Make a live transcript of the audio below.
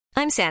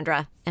I'm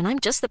Sandra, and I'm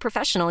just the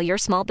professional your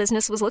small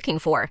business was looking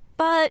for.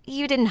 But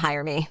you didn't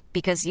hire me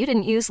because you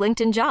didn't use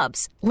LinkedIn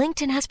Jobs.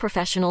 LinkedIn has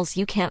professionals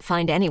you can't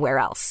find anywhere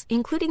else,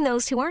 including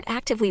those who aren't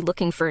actively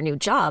looking for a new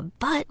job,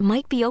 but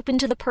might be open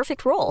to the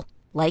perfect role,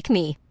 like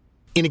me.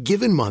 In a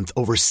given month,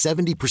 over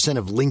 70%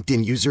 of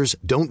LinkedIn users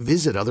don't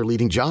visit other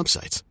leading job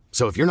sites.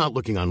 So if you're not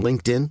looking on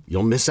LinkedIn,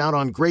 you'll miss out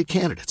on great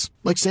candidates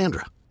like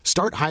Sandra.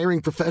 Start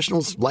hiring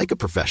professionals like a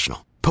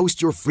professional.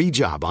 Post your free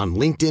job on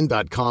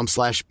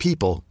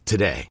linkedin.com/people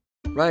today.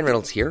 Ryan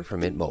Reynolds here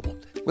from Mint Mobile.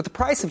 With the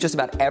price of just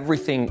about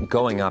everything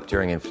going up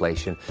during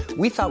inflation,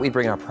 we thought we'd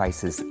bring our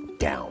prices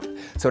down.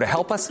 So to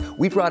help us,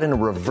 we brought in a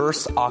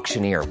reverse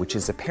auctioneer, which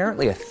is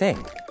apparently a thing.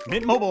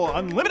 Mint Mobile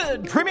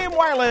Unlimited Premium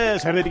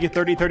Wireless. How to get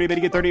 30, 30, bit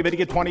to get 30, bit to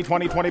get 20,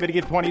 20, 20, bit to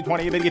get 20,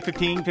 20, bit to get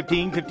 15,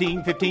 15,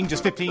 15, 15,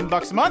 just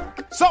 $15 a month?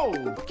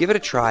 Sold! Give it a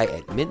try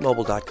at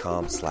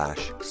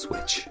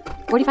mintmobile.com/switch.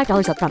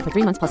 $45 up front for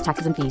 3 months plus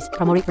taxes and fees.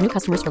 Promo rate for new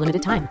customers for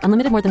limited time.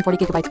 Unlimited more than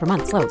 40 gigabytes per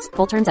month. Slows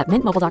full terms at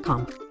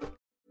mintmobile.com.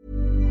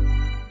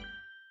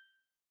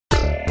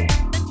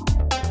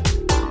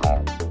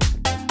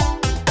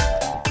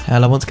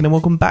 Hello once again and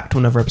welcome back to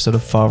another episode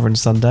of Father and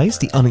Sundays,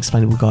 the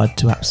unexplainable guide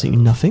to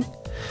absolutely nothing.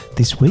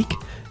 This week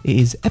it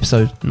is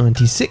episode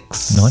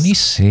 96.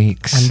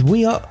 96. And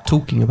we are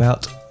talking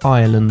about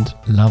Ireland.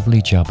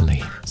 Lovely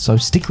jubbly. So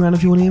stick around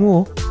if you want to hear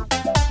more.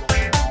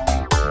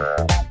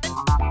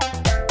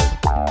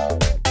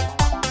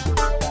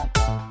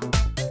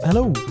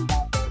 Hello.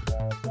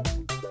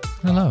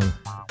 Hello.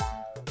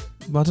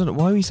 I don't know,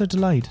 why were you so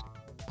delayed?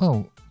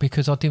 Well,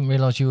 because I didn't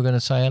realise you were going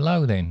to say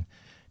hello then.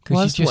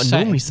 Well, Because that's what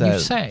I normally say you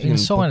sat in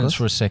silence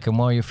for a second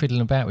while you're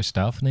fiddling about with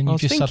stuff, and then you've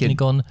just suddenly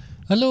gone,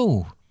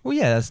 hello. Well,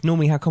 yeah, that's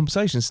normally how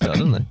conversations start,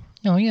 don't they?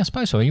 Oh, yeah, I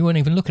suppose so. You weren't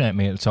even looking at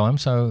me at the time,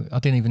 so I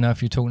didn't even know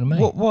if you were talking to me.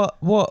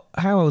 What,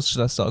 how else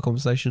should I start a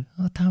conversation?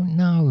 I don't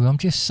know. I'm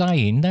just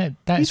saying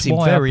that's you seem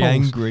why very I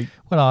paused. angry.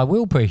 Well, I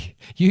will be.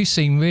 You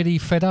seem really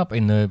fed up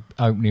in the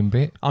opening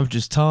bit. I'm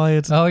just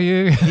tired. Are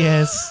you?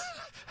 Yes.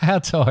 How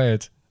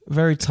tired?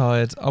 Very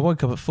tired. I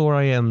woke up at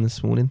 4 a.m.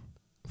 this morning.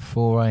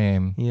 4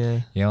 a.m. Yeah.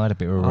 Yeah, I had a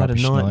bit of a I had a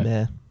rubbish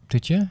nightmare. night.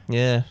 Did you?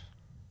 Yeah.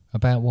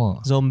 About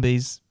what?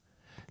 Zombies.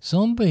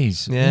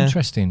 Zombies. Yeah.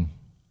 Interesting.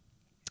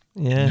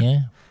 Yeah.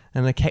 Yeah.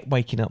 And I kept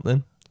waking up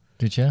then.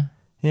 Did you?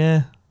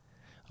 Yeah.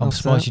 I'm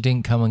surprised you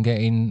didn't come and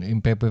get in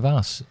bed with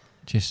us,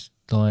 just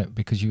like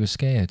because you were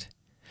scared.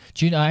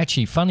 Do you know,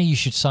 actually, funny you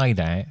should say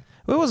that.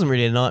 Well, it wasn't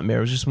really a nightmare.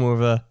 It was just more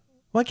of a...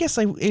 Well, I guess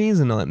it is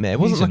a nightmare. It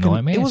It is wasn't a like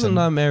nightmare, It wasn't a isn't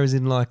it? nightmare as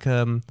in like,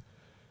 oh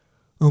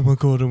my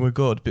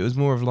God. But it was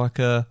more of like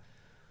a...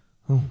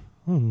 Oh,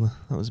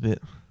 that was a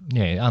bit...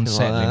 Yeah,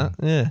 unsettling. Like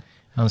that. Yeah.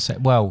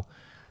 Well,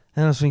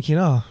 And I was thinking,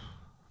 now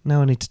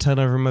I need to turn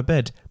over in my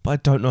bed, but I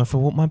don't know if I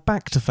want my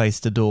back to face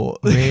the door.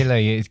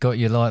 really, it's got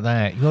you like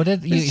that.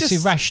 It's just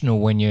irrational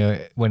when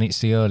it's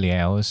the early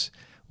hours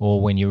or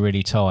when you're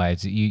really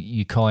tired.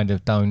 You kind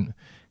of don't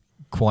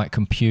quite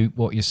compute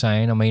what you're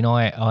saying. I mean,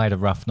 I had a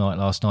rough night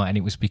last night, and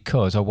it was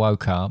because I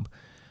woke up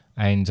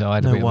and I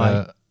had a bit of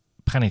a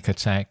panic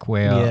attack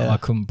where I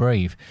couldn't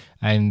breathe.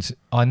 And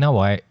I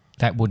know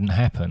that wouldn't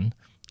happen.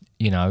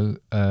 You know,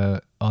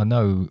 I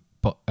know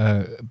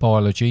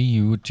biology,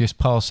 you would just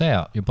pass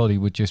out. Your body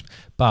would just...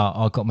 But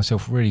I got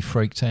myself really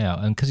freaked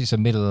out. And because it's the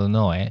middle of the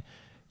night,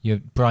 your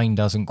brain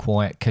doesn't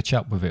quite catch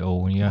up with it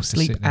all. And you have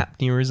Sleep to sit there.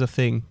 apnea is a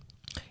thing.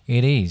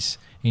 It is,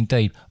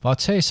 indeed. But I'll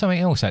tell you something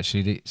else,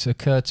 actually, that's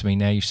occurred to me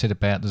now you've said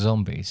about the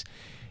zombies,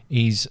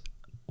 is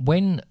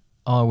when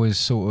I was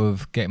sort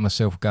of getting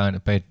myself going to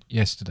bed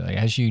yesterday,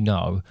 as you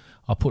know,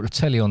 I put the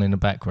telly on in the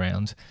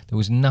background. There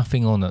was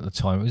nothing on at the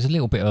time. It was a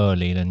little bit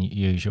earlier than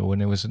usual, and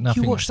there was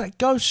nothing. You watched that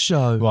ghost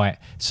show. Right.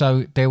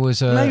 So there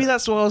was a... Maybe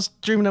that's what I was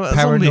dreaming about,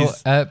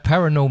 zombies.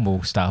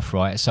 Paranormal stuff,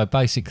 right? So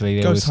basically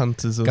there Ghost was...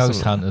 hunters or Ghost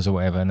something. hunters or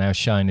whatever, and they were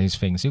showing these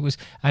things. It was...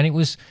 I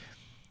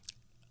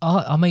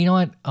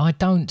mean, I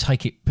don't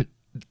take it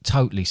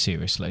totally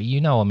seriously. You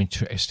know I'm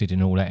interested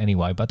in all that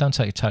anyway, but I don't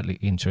take it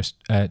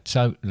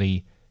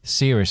totally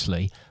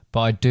seriously. But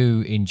I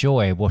do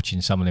enjoy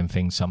watching some of them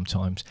things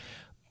sometimes.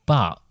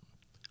 But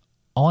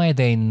I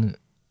then,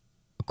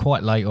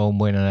 quite late on,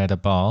 went and had a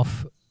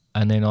bath,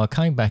 and then I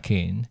came back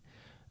in,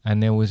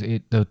 and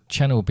the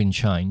channel had been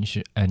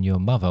changed, and your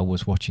mother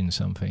was watching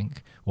something,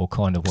 or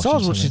kind of watching something. I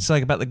was watching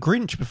something about the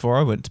Grinch before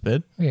I went to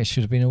bed. Yeah, it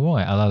should have been all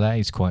right, although that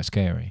is quite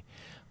scary.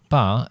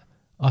 But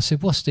I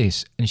said, what's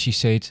this? And she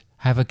said,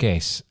 have a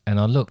guess. And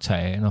I looked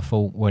at it, and I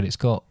thought, well, it's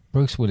got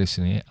Bruce Willis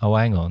in it. Oh,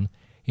 hang on.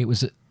 It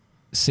was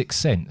Sixth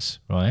Sense,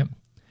 right?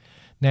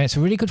 Now, it's a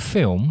really good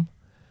film,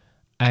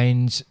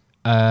 and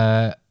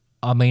I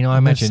mean, I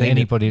imagine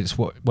anybody that's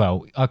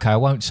well, okay, I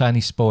won't say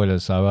any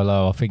spoilers though.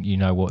 Although I think you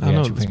know what the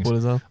actual thing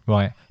spoilers are.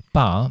 Right?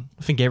 But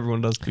I think everyone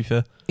does. To be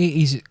fair, it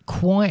is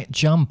quite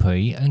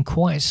jumpy and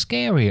quite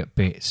scary at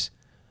bits.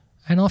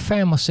 And I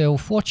found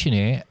myself watching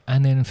it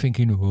and then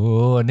thinking,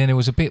 oh, and then there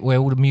was a bit where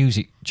all the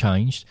music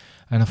changed,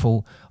 and I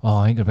thought, oh,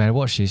 I ain't gonna be able to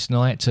watch this. And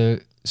I had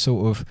to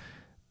sort of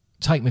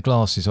take my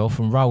glasses off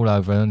and roll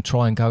over and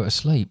try and go to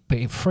sleep. But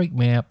it freaked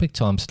me out big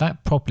time. So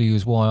that probably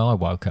was why I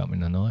woke up in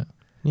the night.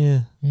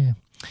 Yeah. Yeah.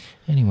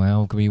 Anyway,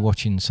 I'll be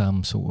watching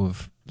some sort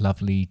of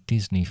lovely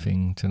Disney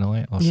thing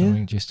tonight or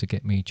something just to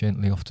get me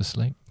gently off to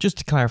sleep. Just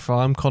to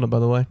clarify, I'm Connor, by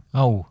the way.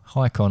 Oh,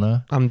 hi,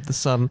 Connor. I'm the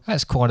son.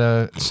 That's quite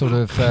a sort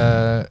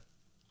of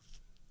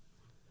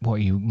what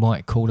you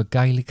might call a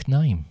Gaelic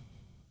name.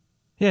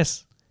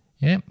 Yes.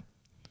 Yep.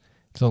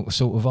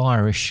 Sort of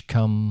Irish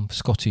come,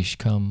 Scottish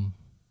come.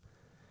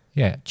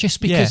 Yeah,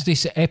 just because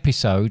this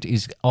episode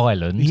is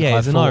Ireland,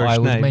 I thought I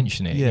would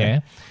mention it. Yeah.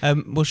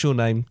 What's your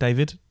name,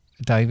 David?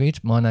 David.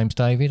 My name's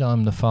David.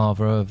 I'm the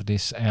father of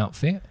this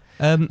outfit.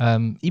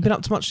 You been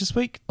up to much this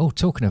week? Oh,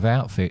 talking of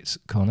outfits,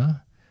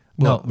 Connor.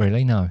 Not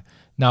really, no.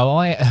 No,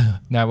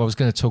 I was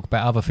going to talk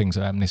about other things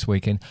that happened this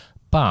weekend.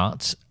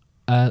 But,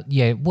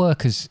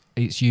 work as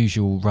its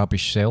usual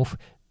rubbish self.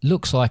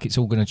 Looks like it's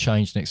all going to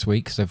change next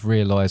week because they've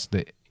realised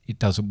that it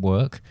doesn't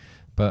work.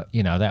 But,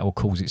 that will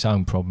cause its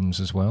own problems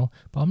as well.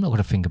 But I'm not going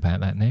to think about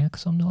that now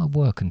because I'm not at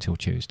work until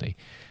Tuesday.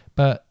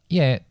 But,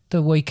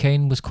 the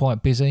weekend was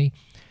quite busy.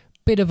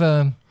 Bit of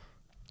a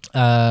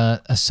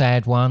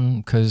sad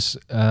one because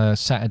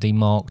Saturday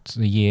marked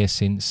the year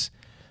since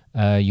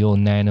your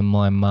nan and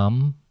my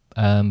mum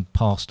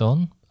passed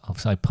on. I'll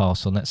say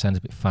passed on. That sounds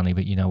a bit funny,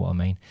 but you know what I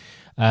mean.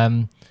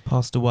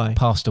 Passed away.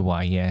 Passed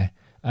away, yeah.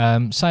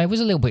 So it was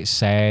a little bit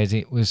sad.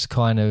 It was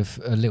kind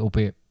of a little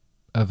bit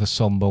of a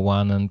somber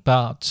one,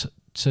 but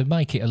to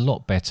make it a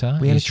lot better,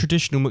 we had a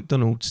traditional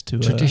McDonald's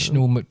to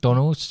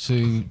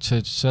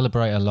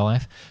celebrate her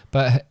life.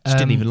 But she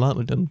didn't even like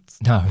McDonald's.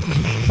 No,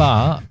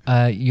 but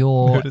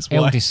your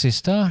eldest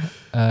sister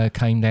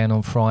came down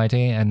on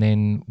Friday and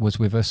then was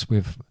with us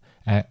with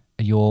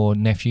your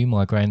nephew,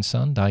 my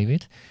grandson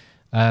David,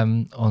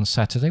 on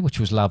Saturday, which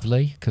was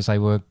lovely because they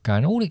were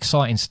going all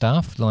exciting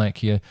stuff.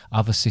 Like your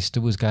other sister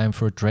was going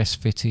for a dress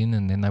fitting,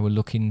 and then they were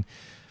looking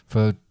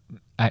for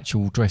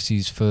actual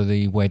dresses for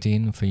the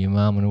wedding for your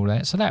mum and all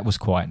that. So that was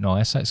quite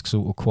nice. That's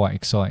sort of quite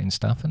exciting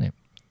stuff, isn't it?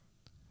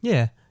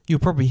 Yeah. You'll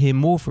probably hear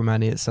more from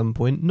Annie at some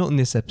point. Not in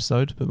this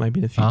episode, but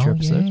maybe in a future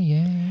episode.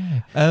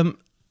 Yeah.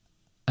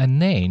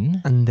 And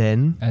then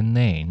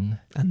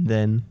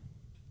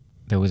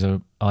there was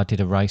I did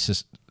a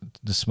race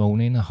this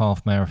morning, a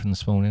half marathon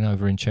this morning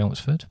over in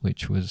Chelmsford,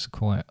 which was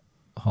quite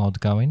hard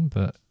going,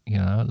 but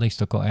at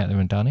least I got out there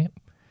and done it.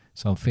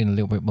 So I'm feeling a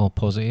little bit more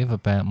positive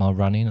about my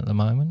running at the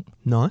moment.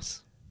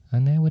 Nice.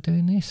 And now we're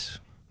doing this.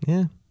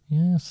 Yeah.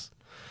 Yes.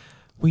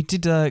 We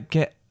did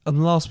get,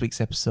 on last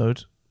week's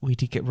episode, we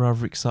did get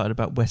rather excited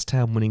about West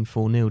Ham winning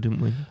 4-0,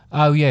 didn't we?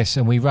 Oh, yes.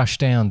 And we rushed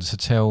down to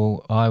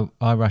tell,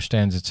 I rushed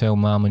down to tell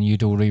Mum, and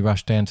you'd already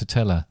rushed down to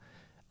tell her.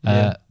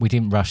 Yeah. We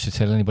didn't rush to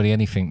tell anybody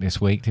anything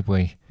this week, did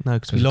we? No,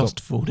 because we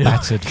lost 4-0.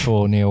 Battered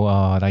 4-0.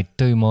 Oh, they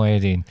do my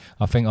head in.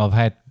 I think I've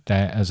had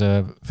that as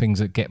things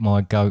that get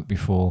my goat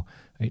before.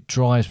 It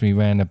drives me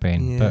round a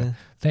bend, but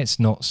let's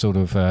not sort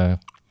of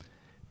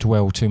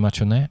dwell too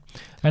much on that.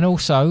 And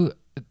also,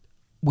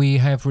 we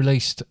have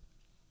released,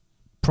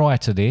 prior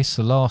to this,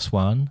 the last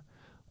one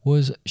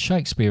was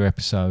Shakespeare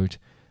episode.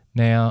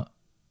 Now,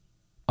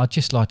 I'd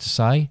just like to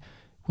say,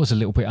 it was a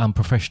little bit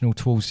unprofessional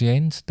towards the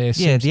end.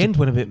 The end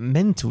went a bit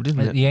mental, didn't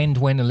it? At the end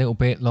went a little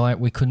bit like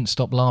we couldn't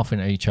stop laughing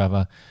at each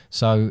other.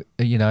 So,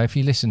 if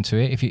you listen to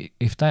it,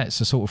 if that's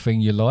the sort of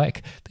thing you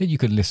like, then you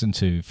could listen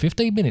to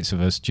 15 minutes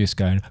of us just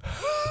going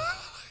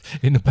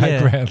in the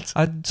background.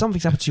 Yeah.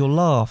 Something's happened to your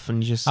laugh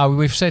and you just... Oh,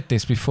 we've said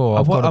this before.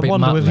 I wonder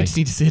whether you need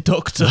to see a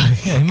doctor.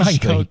 Yeah,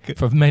 maybe,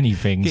 for many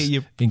things,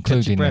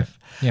 including that.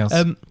 Yes.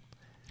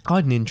 I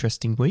had an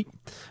interesting week.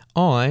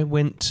 I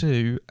went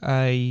to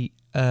a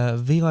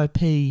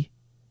VIP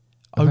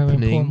opening. Very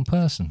important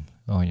person,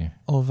 are you?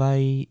 Of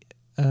a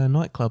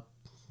nightclub.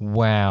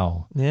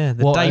 Wow. Yeah,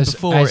 the day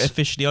before it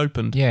officially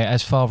opened. Yeah,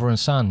 as father and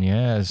son,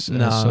 as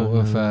sort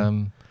of...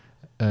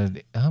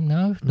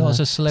 not as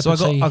a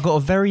celebrity. So I got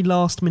a very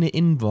last minute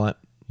invite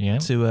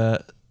to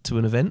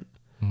an event,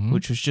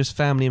 which was just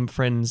family and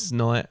friends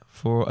night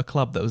for a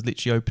club that was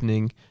literally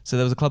opening. So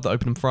there was a club that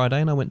opened on Friday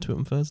and I went to it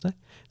on Thursday.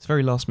 It's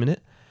very last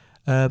minute.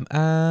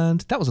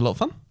 And that was a lot of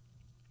fun.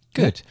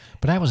 Good. Yeah.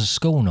 But that was a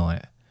school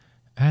night.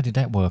 How did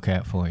that work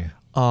out for you?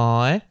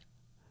 I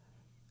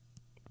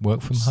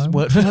work from home?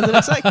 Work from home, did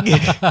I say?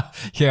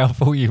 Yeah, I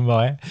thought you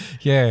might.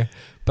 Yeah.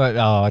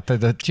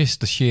 But just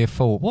the sheer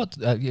thought. What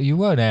you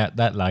weren't out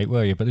that late,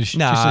 were you? But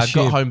I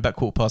got home about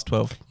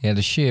 12:15. Yeah,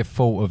 the sheer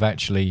thought of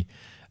actually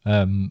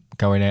going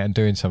out and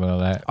doing something like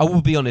that. I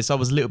will be honest, I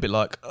was a little bit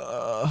like,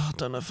 I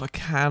don't know if I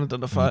can. I don't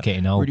know if I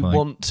getting old, really mate.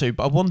 want to.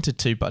 But I wanted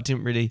to, but I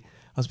didn't really.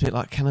 I was a bit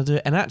like, can I do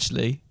it? And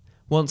actually,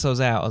 once I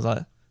was out, I was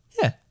like,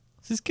 yeah,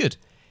 this is good.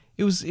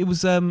 It was.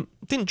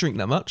 Didn't drink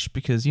that much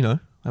because I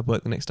had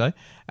work the next day,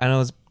 and it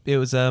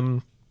was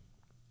a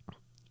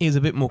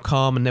bit more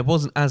calm, and there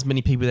wasn't as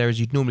many people there as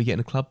you'd normally get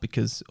in a club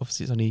because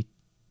obviously it's only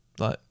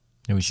like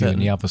it was you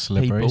and the other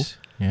celebrities.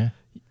 People.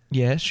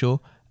 Yeah, sure.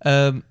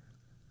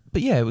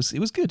 But yeah, it was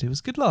good. It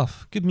was a good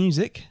laugh, good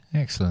music.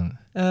 Excellent.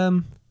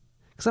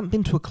 Because I haven't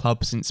been to a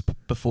club since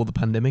before the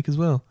pandemic as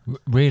well.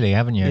 Really,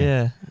 haven't you?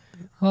 Yeah.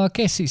 Well, I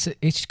guess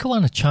it's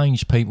kind of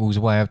changed people's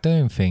way of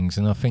doing things,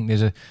 and I think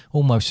there's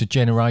almost a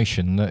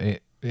generation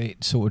that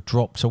it sort of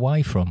drops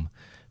away from.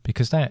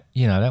 because that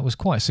was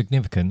quite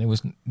significant.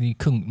 You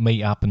couldn't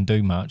meet up and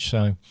do much,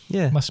 so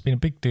Yeah. it must have been a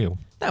big deal.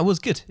 That was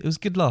good. It was a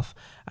good laugh.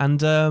 And,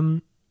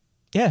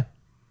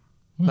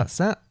 that's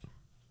that.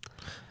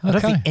 I don't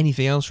Okay. think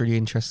anything else really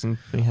interesting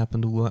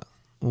happened all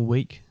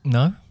week.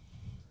 No?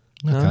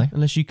 No? Okay.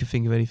 Unless you could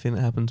think of anything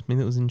that happened to me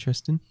that was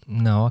interesting.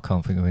 No, I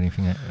can't think of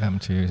anything that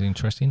happened to you as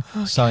interesting.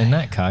 So in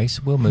that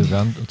case, we'll move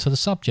on to the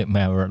subject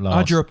matter at last.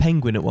 I drew a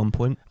penguin at one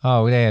point.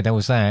 Oh, yeah, that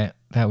was that.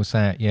 That was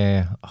that,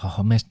 yeah. Oh,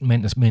 I meant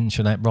to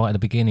mention that right at the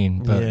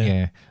beginning, but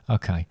yeah.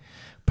 Okay.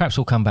 Perhaps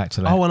we'll come back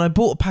to that. Oh, and I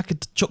bought a pack of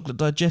chocolate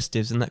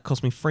digestives, and that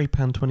cost me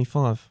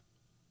 £3.25.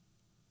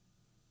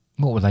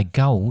 What were they,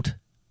 gold?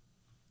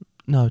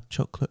 No,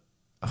 chocolate.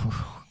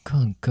 Oh,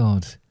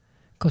 God.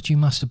 God, you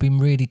must have been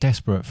really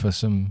desperate for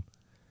some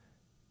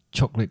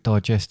chocolate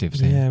digestives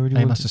then. Yeah, I really They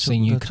wanted must have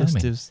seen you chocolate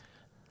coming. digestives.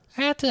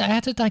 How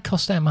did they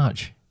cost that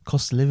much?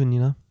 Cost of living, you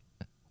know.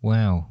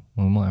 Wow.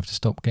 Well, we might have to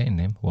stop getting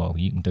them. Well,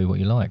 you can do what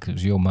you like 'cause it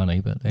was your money,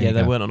 but there you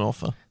They go. weren't on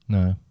offer.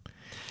 No.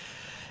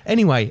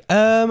 Anyway,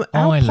 our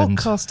Ireland.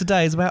 podcast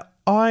today is about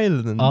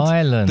Ireland.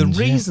 Ireland, The yeah.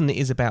 reason it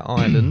is about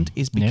Ireland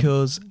is Yeah.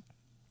 because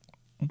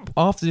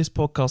after this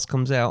podcast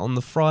comes out on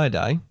the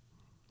Friday,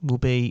 will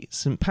be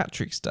St.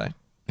 Patrick's Day.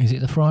 Is it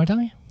the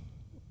Friday?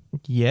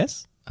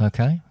 Yes.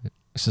 Okay.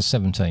 It's the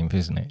 17th,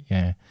 isn't it?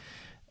 Yeah.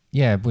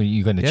 Yeah, well,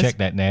 you're going to Yes. check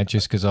that now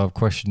just because I've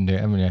questioned it,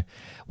 haven't you?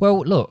 Well,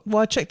 look,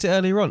 Well, I checked it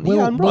earlier on.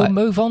 we'll I'm right.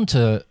 move on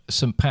to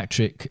St.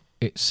 Patrick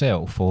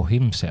itself, or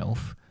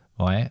himself,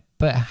 right?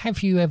 But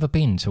have you ever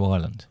been to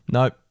Ireland?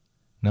 No.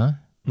 No?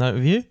 No,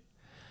 have you?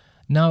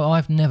 No,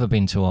 I've never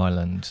been to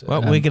Ireland.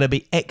 Well, we're going to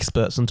be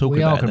experts on talking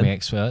we are about it. going to be then.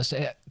 experts.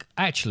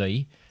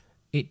 Actually,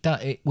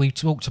 we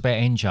talked about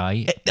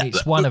NJ.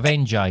 It's one of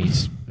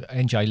NJ's.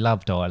 NJ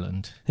loved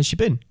Ireland. Has she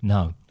been?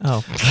 No.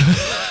 Oh.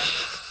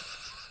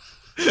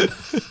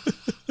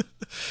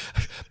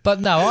 But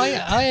no, I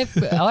have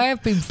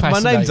been My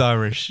fascinated. name's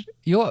Irish.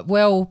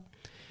 I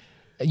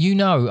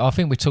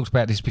think we talked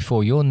about this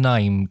before. Your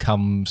name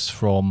comes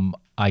from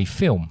a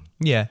film,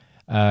 Yeah.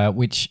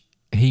 which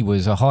he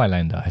was a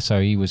Highlander,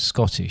 so he was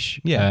Scottish.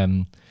 Yeah.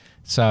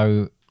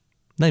 So,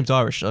 Name's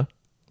Irish, though.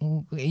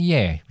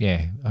 yeah,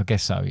 I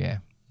guess so, yeah.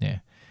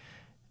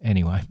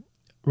 Anyway,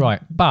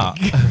 right, but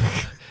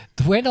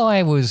when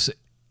I was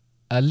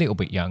a little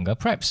bit younger,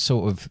 perhaps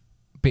sort of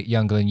a bit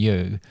younger than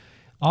you,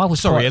 I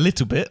was Sorry, quite- a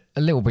little bit.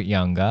 a little bit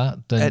younger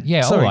than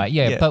sorry, all right,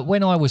 yeah. yeah. But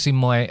when I was in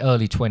my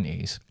early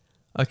 20s,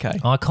 Okay.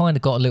 I kind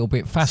of got a little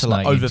bit So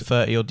fascinated. like over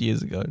 30 odd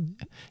years ago.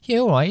 Yeah,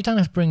 all right. You don't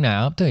have to bring that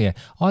up, do you?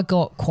 I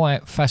got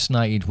quite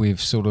fascinated with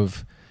sort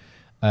of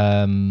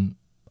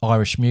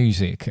Irish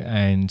music,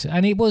 and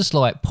it was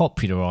like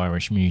popular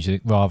Irish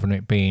music rather than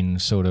it being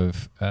sort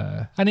of.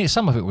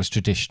 Some of it was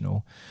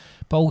traditional,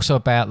 but also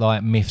about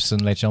like myths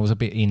and legends. I was a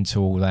bit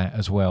into all that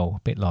as well, a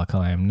bit like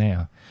I am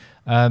now.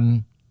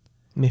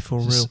 Myth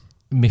or real?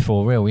 Myth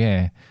or real,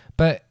 yeah.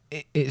 But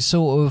it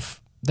sort of.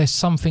 There's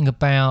something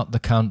about the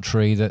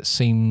country that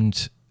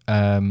seemed,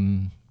 I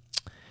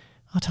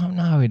don't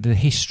know, the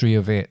history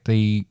of it,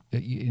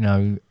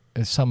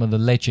 some of the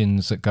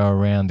legends that go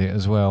around it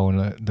as well and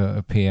that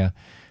appear,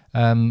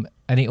 and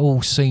it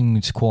all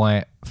seemed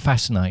quite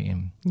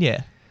fascinating.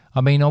 Yeah.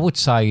 I mean, I would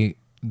say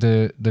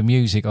the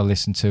music I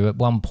listened to, at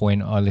one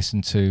point I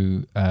listened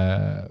to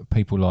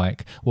people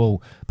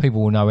will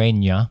know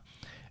Enya,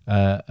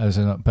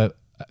 but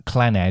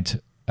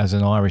Clannad as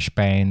an Irish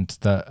band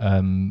that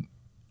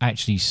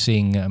actually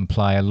sing and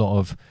play a lot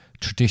of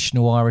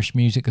traditional Irish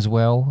music as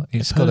well.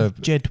 It's got a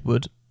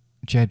Jedwood.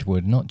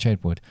 Jedwood, not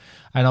Jedwood.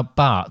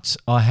 But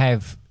I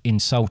have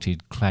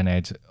insulted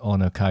Clannad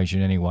on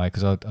occasion anyway,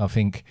 because I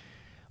think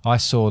I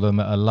saw them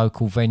at a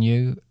local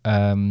venue,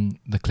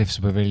 the Cliffs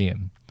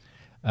Pavilion,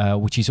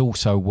 which is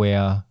also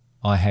where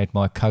I had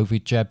my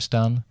COVID jabs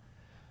done.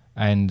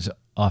 And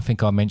I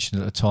think I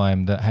mentioned at the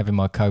time that having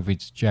my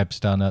COVID jabs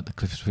done at the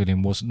Cliffs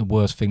Pavilion wasn't the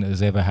worst thing that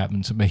has ever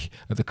happened to me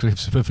at the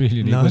Cliffs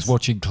Pavilion. It was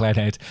watching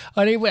Clannad.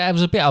 And it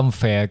was a bit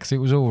unfair because it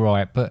was all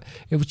right, but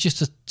it was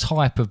just a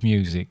type of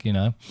music, you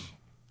know.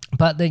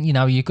 But then,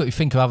 you've got to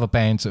think of other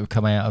bands that have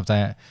come out of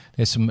that.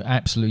 There's some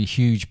absolutely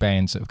huge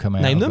bands that have come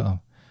out Name of them?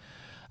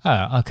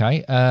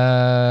 Okay.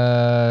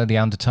 The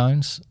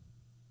Undertones.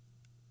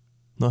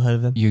 Not heard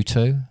of them.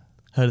 U2.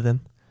 Heard of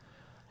them.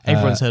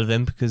 Everyone's heard of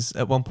them because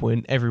at one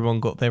point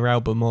everyone got their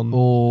album on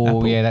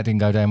Apple. Yeah, that didn't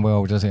go down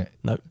well, does it?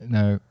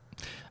 No.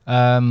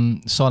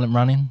 Silent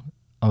Running.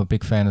 I'm a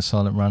big fan of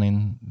Silent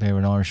Running. They're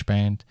an Irish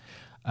band.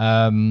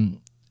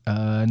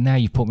 Now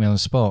you've put me on the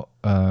spot,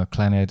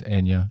 Clannad,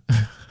 Enya.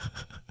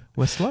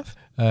 Westlife?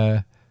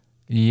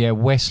 Yeah,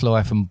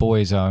 Westlife and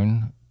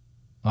Boyzone.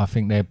 I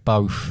think they're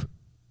both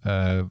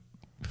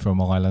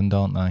from Ireland,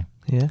 aren't they?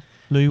 Yeah.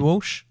 Louis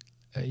Walsh?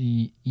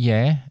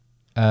 Yeah.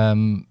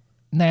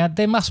 Now,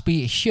 there must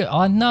be...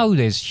 I know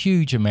there's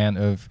huge amount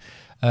of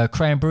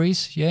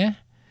Cranberries, yeah?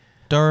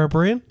 Dara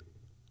O'Brien?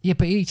 Yeah,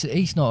 but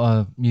he's not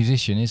a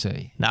musician, is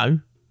he? No.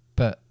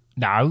 But...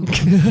 No.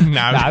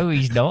 No. No,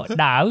 he's not.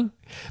 No.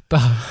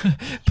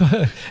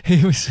 But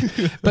he was...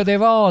 But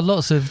there are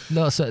lots of...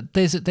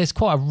 There's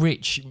quite a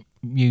rich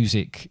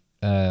music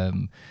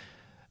We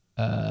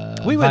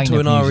went to vein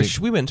an of Irish.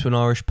 music. We went to an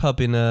Irish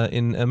pub in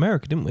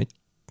America, didn't we?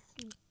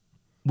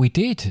 We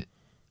did.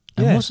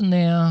 And Yeah. wasn't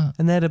there...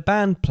 And they had a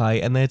band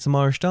play, and they had some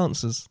Irish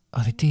dancers.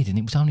 Oh, they did, and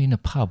it was only in a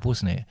pub,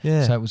 wasn't it?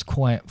 Yeah. So it was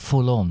quite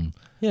full on.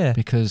 Yeah,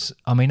 Because,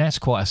 I mean, that's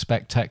quite a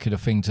spectacular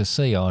thing to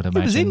see, I'd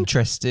imagine. it was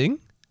interesting.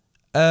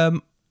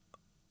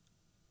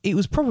 It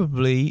was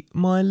probably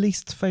my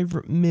least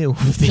favourite meal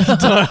of the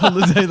entire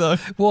holiday, though.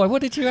 Why?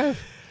 What did you have?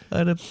 I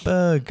had a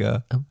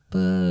burger, A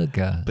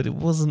burger. but it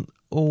wasn't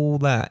all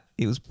that.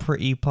 It was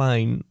pretty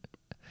plain.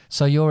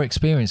 So your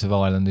experience of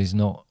Ireland is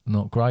not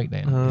great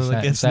then? Is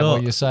I guess is that not.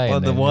 what you're saying? Well,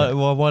 the then?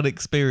 one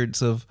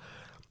experience of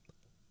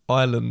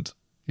Ireland,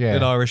 Yeah.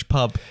 an Irish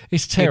pub.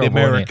 It's terrible. in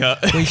America.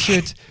 Isn't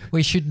it?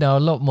 we should know a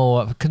lot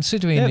more,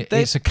 considering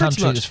it's a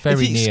country that's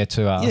very near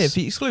to us. Yeah, if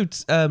you exclude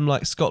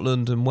like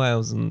Scotland and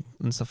Wales and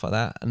stuff like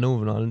that, and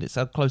Northern Ireland, it's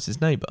our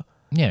closest neighbour.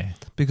 Yeah.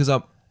 Because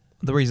the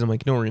reason I'm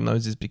ignoring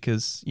those is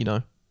because, you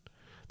know,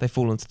 they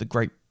fall into the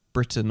Great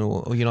Britain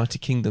or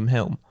United Kingdom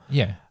helm.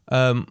 Yeah.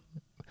 Um,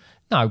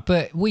 No,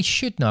 but we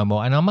should know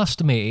more. And I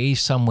must admit, it is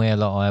somewhere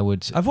that I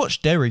would... I've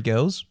watched Derry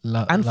Girls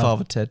and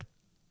Father Ted.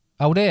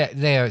 Oh,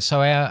 there.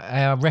 So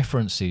our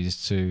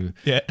references to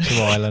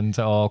Ireland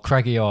are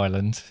Craggy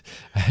Island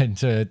and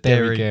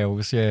Derry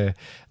Girls, yeah.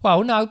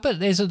 Well, no, but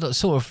there's a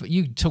sort of...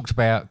 You talked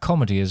about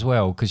comedy as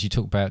well, because you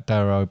talked about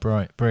Dara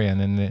O'Brien,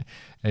 and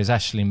there's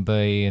Aisling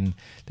B, and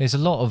there's a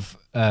lot of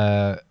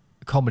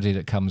comedy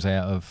that comes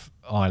out of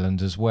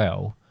Ireland as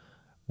well,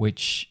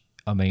 which...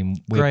 I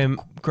mean,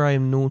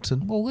 Graham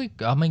Norton. Well,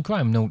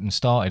 Graham Norton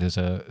started as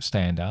a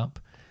stand-up,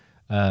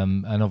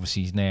 and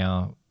obviously he's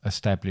now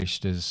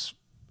established as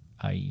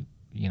a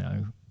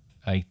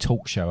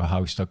talk show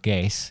host, I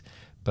guess.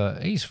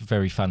 But he's a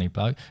very funny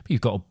bloke. But you've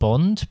got a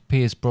Bond,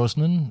 Pierce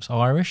Brosnan's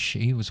Irish.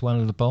 He was one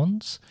of the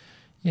Bonds.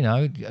 You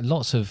know,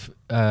 lots of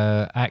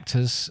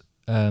actors,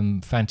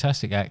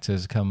 fantastic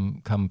actors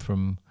come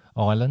from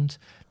Ireland.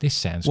 This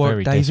sounds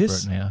Warwick very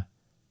Davis. desperate now.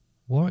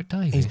 Warwick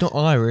Davis. He's not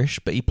Irish,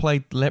 but he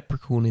played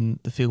Leprechaun in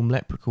the film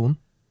Leprechaun.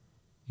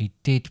 He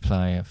did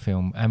play a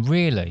film. And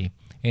really,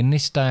 in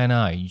this day and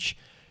age,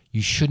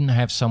 you shouldn't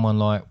have someone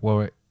like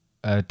Warwick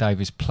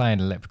Davis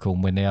playing a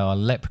leprechaun when there are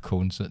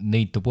leprechauns that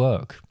need the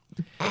work.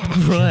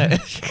 Right.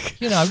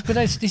 You know, but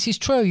this is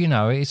true, you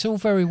know. It's all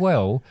very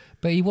well,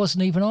 but he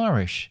wasn't even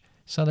Irish.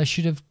 So they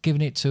should have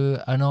given it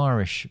to an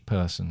Irish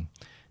person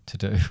to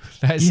do.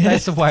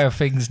 That's the way of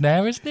things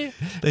now, isn't it?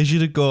 They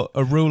should have got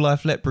a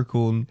real-life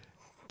leprechaun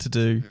to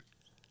do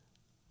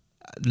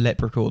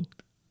Leprechaun,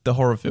 the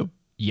horror film.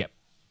 Yep.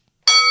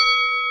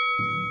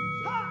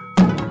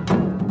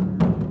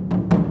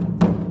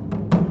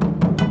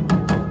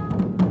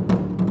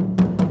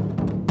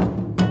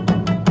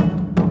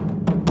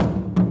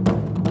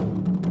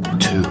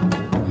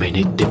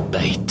 Two-minute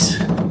debate.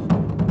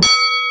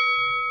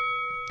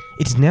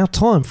 It is now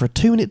time for a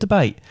 2-minute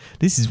debate.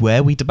 This is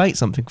where we debate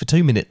something for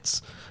 2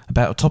 minutes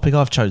about a topic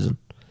I've chosen.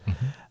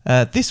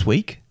 This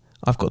week,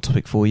 I've got a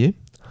topic for you.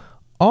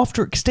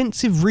 After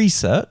extensive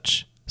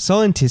research,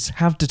 scientists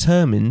have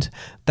determined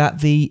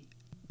that a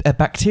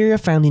bacteria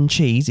found in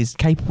cheese is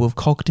capable of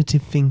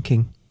cognitive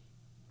thinking.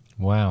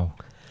 Wow.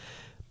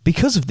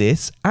 Because of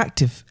this,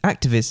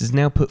 activists has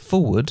now put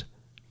forward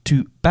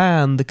to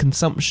ban the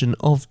consumption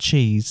of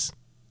cheese.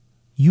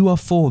 You are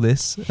for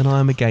this, and I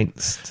am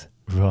against.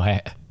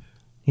 Right.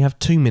 You have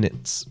 2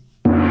 minutes.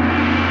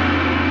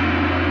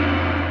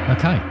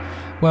 Okay.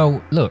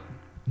 Well, look,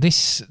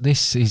 this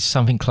is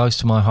something close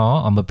to my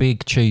heart. I'm a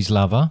big cheese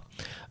lover,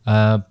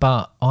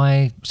 but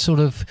I sort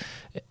of,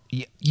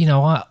 you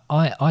know,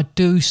 I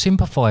do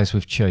sympathise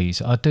with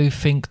cheese. I do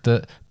think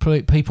that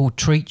people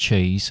treat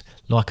cheese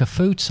like a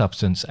food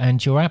substance,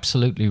 and you're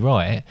absolutely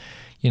right.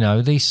 You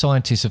know, these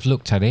scientists have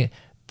looked at it.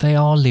 They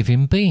are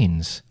living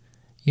beings.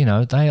 You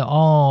know, they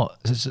are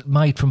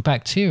made from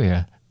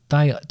bacteria.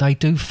 They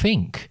do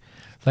think.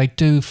 They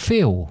do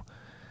feel.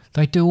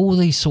 They do all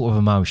these sort of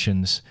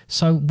emotions.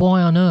 So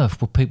why on earth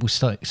would people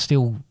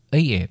still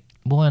eat it?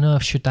 Why on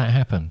earth should that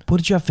happen? What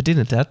did you have for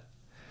dinner, Dad?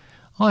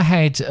 I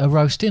had a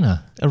roast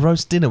dinner. A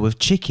roast dinner with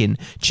chicken.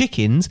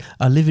 Chickens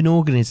are living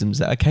organisms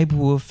that are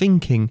capable of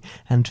thinking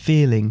and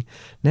feeling.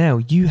 Now,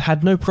 you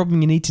had no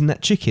problem in eating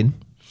that chicken.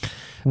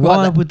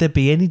 Why would there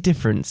be any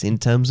difference in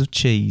terms of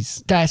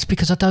cheese? That's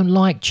because I don't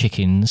like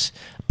chickens,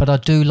 but I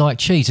do like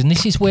cheese, and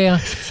this is where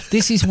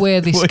this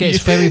Well, gets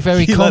very,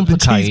 very you like the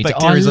cheese complicated.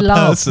 bacteria as a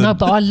person.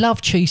 But I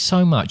love cheese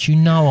so much. You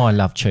know, I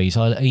love cheese.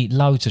 I eat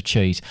loads of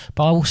cheese,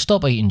 but I will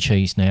stop eating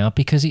cheese now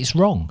because it's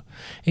wrong.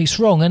 It's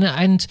wrong,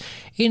 and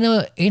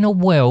in a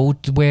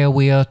world where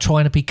we are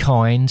trying to be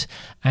kind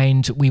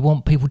and we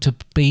want people to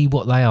be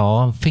what they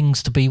are and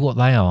things to be what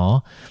they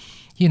are.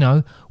 You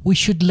know, we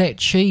should let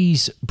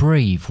cheese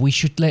breathe. We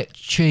should let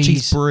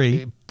cheese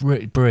brie.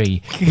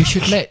 We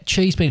should let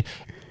cheese be.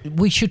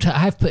 We should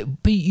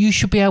you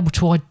should be able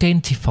to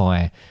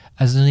identify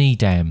as an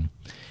Edam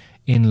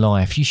in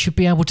life. You should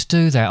be able to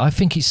do that. I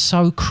think it's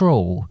so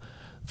cruel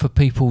for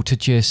people to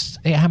just.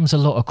 It happens a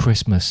lot at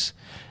Christmas.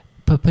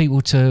 For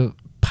people to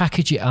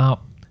package it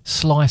up,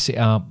 slice it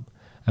up,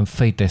 and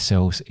feed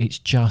themselves. It's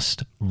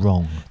just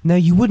wrong. Now,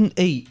 you wouldn't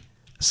eat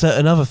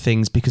certain other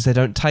things because they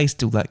don't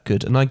taste all that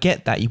good, and I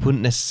get that. You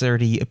wouldn't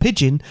necessarily eat a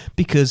pigeon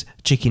because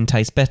chicken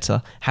tastes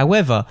better.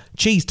 However,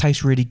 cheese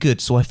tastes really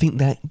good, so I think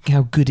that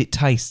how good it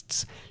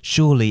tastes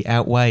surely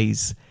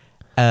outweighs.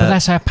 But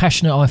that's how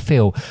passionate I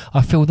feel.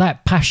 I feel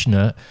that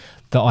passionate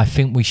that I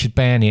think we should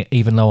ban it,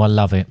 even though I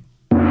love it.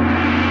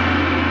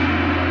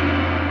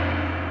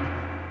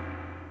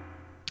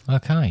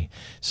 Okay,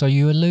 so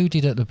you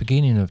alluded at the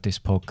beginning of this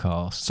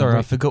podcast. Sorry,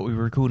 I forgot we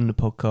were recording the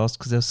podcast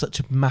because there was such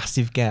a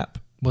massive gap.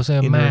 Was there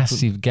a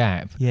massive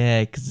gap?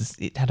 Yeah, because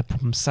it had a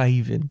problem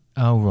saving.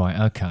 Oh, right,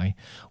 okay.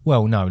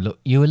 Well, no, look,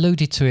 you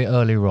alluded to it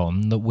earlier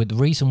on, that the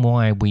reason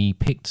why we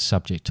picked the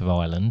subject of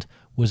Ireland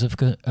was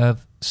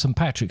of St.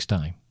 Patrick's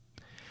Day,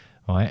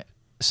 right?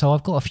 So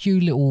I've got a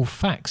few little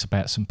facts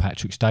about St.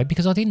 Patrick's Day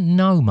because I didn't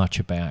know much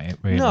about it,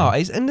 really. No,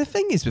 and the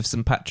thing is with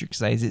St. Patrick's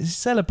Day is it's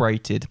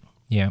celebrated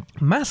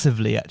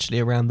massively, actually,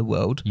 around the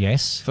world.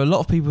 Yes. For a lot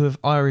of people with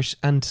Irish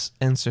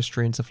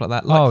ancestry and stuff like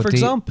that. Like, for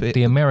example...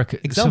 The American...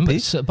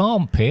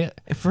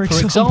 Armpit. For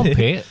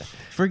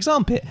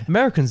example,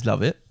 Americans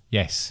love it.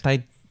 Yes.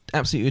 They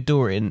absolutely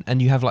adore it.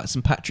 And you have, like,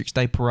 St. Patrick's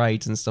Day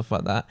parades and stuff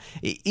like that.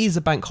 It is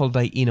a bank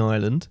holiday in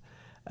Ireland.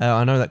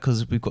 I know that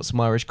because we've got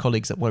some Irish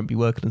colleagues that won't be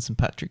working on St.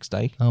 Patrick's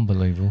Day.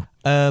 Unbelievable.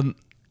 And,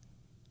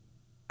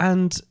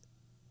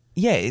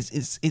 yeah,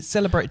 it's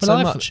celebrated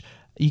much.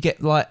 You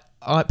get, like...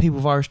 people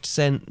of Irish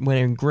descent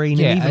wearing green,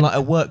 and even like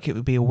at work it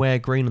would be a wear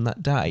green on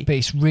that day. But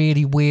it's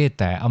really weird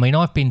that, I mean,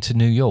 I've been to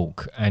New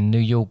York, and New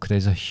York,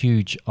 there's a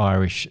huge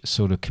Irish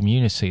sort of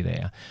community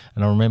there.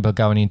 And I remember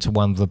going into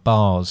one of the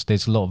bars.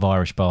 There's a lot of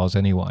Irish bars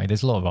anyway.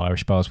 There's a lot of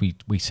Irish bars.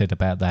 We said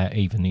about that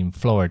even in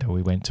Florida.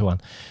 We went to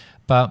one.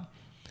 But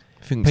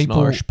I think it's an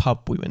Irish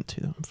pub we went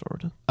to in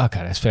Florida.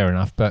 Okay, that's fair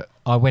enough. But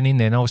I went in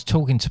there and I was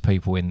talking to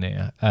people in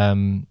there.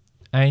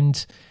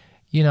 And,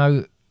 you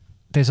know,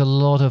 there's a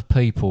lot of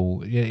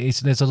people.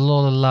 There's a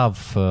lot of love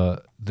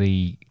for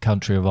the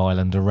country of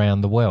Ireland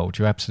around the world.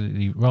 You're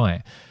absolutely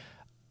right.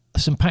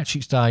 St.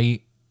 Patrick's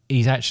Day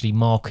is actually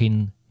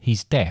marking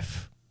his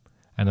death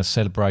and a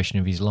celebration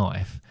of his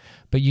life.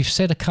 But you've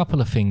said a couple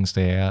of things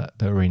there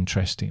that are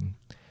interesting.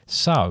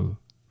 So,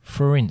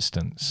 for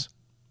instance,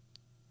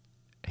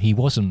 he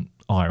wasn't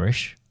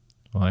Irish,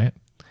 right?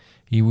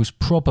 He was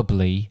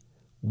probably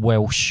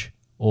Welsh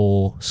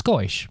or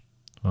Scottish,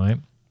 right?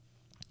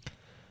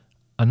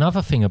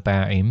 Another thing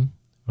about him,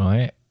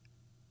 right,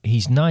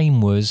 his name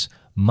was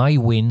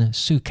Maewyn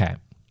Succat,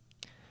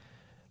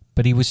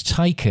 but he was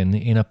taken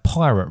in a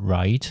pirate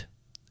raid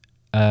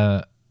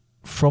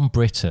from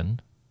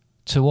Britain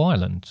to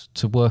Ireland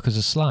to work as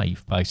a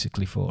slave,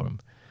 basically, for him.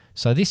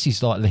 So this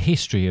is like the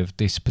history of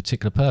this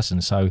particular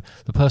person. So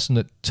the person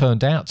that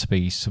turned out to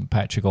be St.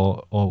 Patrick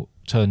or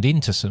turned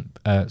into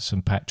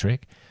St.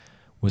 Patrick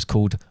was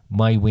called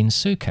Maewyn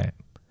Succat.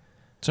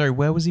 Sorry,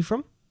 where was he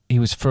from? He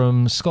was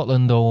from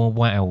Scotland or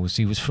Wales.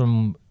 He was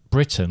from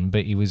Britain,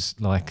 but he was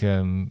like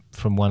from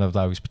one of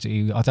those.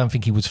 I don't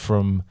think he was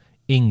from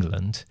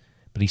England,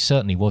 but he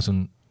certainly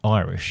wasn't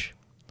Irish,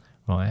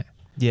 right?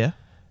 Yeah.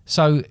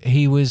 So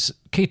he was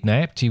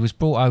kidnapped. He was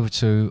brought over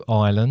to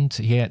Ireland.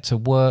 He had to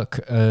work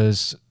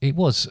it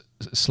was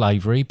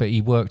slavery, but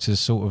he worked as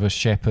sort of a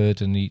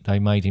shepherd, and they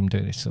made him do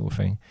this sort of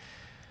thing.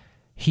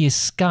 He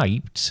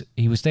escaped.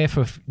 He was there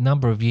for a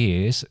number of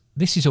years.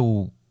 This is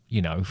all,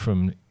 you know,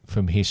 from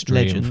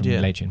history and from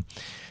legend.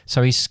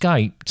 So he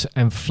escaped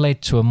and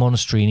fled to a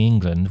monastery in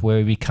England where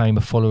he became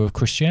a follower of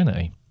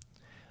Christianity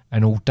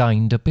and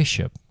ordained a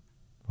bishop.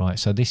 Right,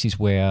 so this is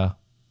where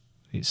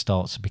it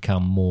starts to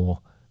become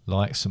more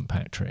like St.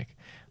 Patrick.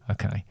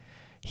 Okay.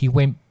 He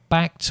went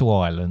back to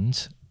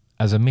Ireland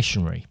as a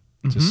missionary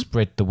to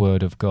spread the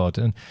word of God.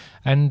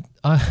 And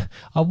I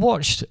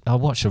watched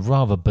a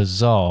rather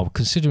bizarre,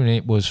 considering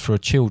it was for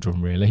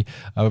children really,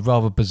 a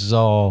rather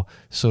bizarre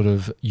sort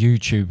of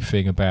YouTube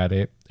thing about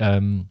it,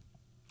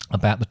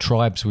 about the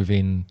tribes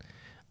within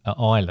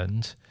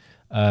Ireland.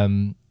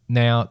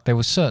 Now, there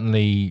was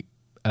certainly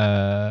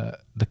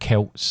the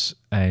Celts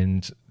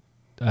and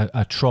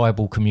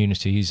tribal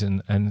communities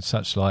and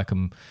such like,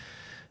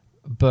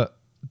 but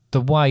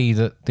the way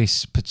that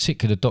this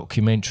particular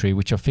documentary,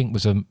 which I think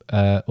was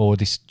or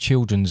this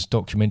children's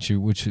documentary,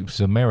 which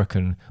was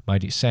American,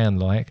 made it sound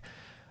like,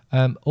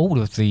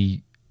 all of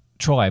the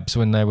tribes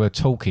when they were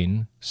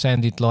talking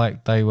sounded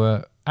like they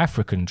were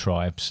African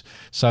tribes.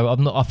 So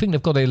I think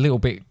they've got it a little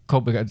bit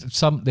complicated.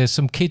 There's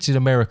some kids in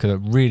America that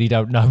really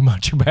don't know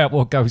much about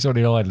what goes on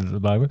in Ireland at the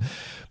moment.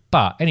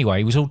 But anyway,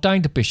 he was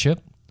ordained a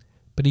bishop,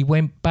 but he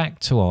went back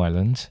to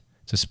Ireland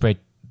to spread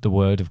the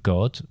word of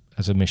God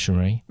as a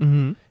missionary.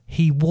 Mm-hmm.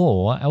 He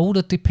wore, all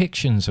the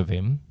depictions of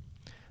him,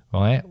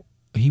 right,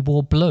 he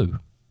wore blue,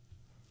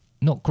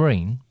 not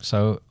green.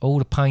 So all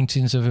the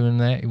paintings of him and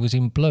that, it was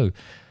in blue.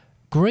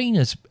 Green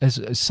as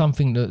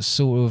something that's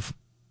sort of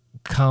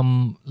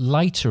come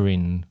later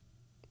in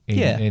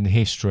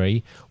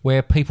history,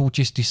 where people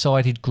just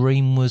decided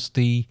green would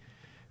be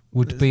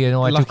an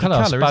ideal colour,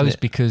 I suppose,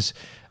 because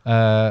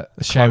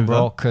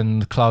shamrock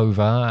and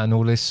clover and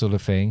all this sort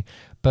of thing.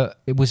 but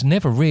it was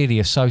never really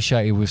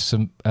associated with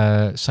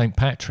St.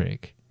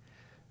 Patrick.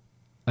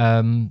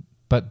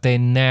 But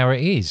then now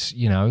it is,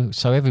 you know.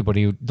 So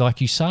everybody, like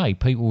you say,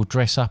 people will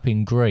dress up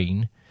in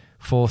green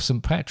for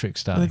St.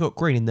 Patrick's Day. Well, they've got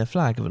green in their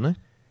flag, haven't they?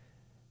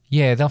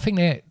 Yeah, I think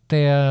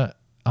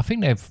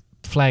their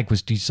flag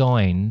was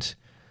designed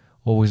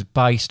or was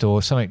based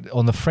or something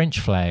on the French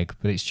flag,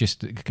 but it's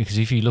just because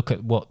if you look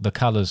at what the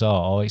colours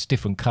are, it's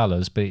different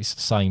colours, but it's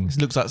the same. It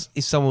looks like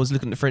if someone was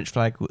looking at the French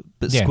flag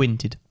but Yeah.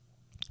 squinted.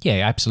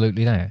 Yeah,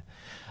 absolutely that.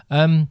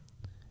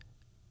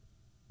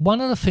 One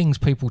of the things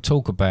people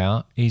talk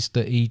about is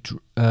that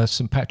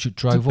St. Patrick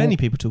drove Many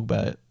people talk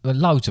about it.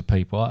 loads of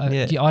people.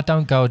 Yeah. I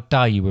don't go a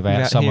day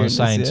without someone hearing this,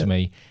 saying yeah. to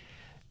me,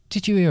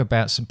 did you hear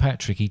about St.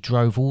 Patrick? He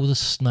drove all the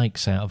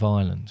snakes out of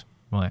Ireland.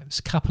 Right, there's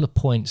a couple of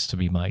points to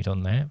be made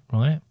on that,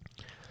 right?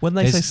 When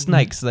they say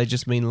snakes, they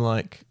just mean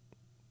like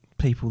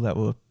people that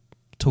were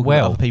talking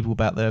about other people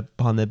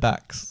behind their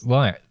backs.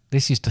 Right,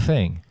 this is the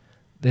thing.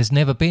 There's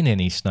never been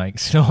any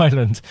snakes in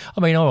Ireland.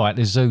 I mean, all right,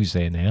 there's zoos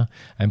there now,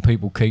 and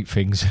people keep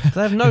things.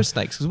 They have no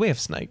snakes because we have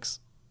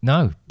snakes.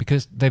 No,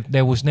 because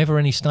there was never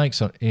any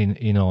snakes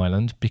in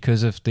Ireland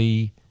because of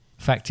the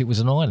fact it was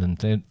an island.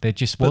 There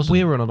just wasn't. But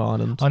we're on an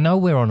island. I know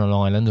we're on an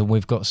island and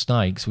we've got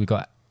snakes. We've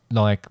got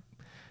like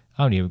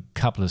only a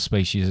couple of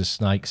species of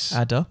snakes.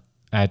 Adder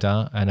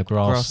And a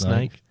grass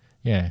snake.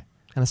 Yeah.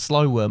 And a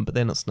slow worm, but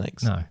they're not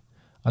snakes. No.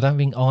 I don't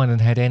think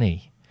Ireland had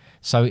any.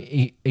 So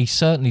he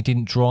certainly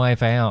didn't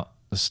drive out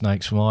the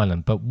snakes from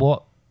Ireland. But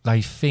what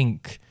they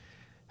think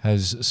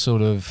has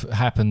sort of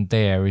happened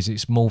there is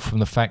it's more from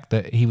the fact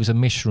that he was a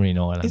missionary in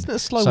Ireland. Isn't a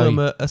slow worm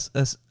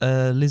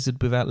a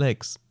lizard without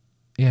legs?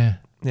 Yeah.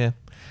 Yeah.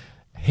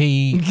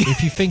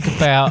 If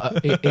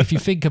you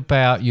think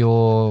about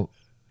your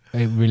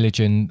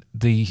religion,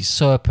 the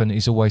serpent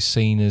is always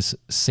seen as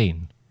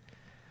sin,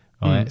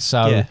 right?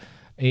 So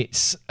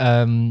it's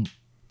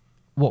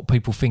what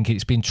people think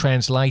it's been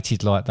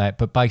translated like that,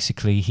 but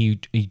basically he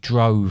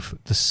drove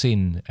the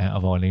sin out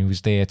of Ireland. He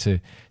was there to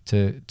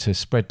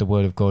spread the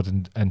word of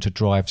God and to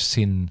drive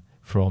sin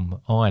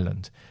from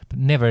Ireland, but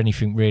never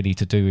anything really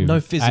to do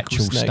with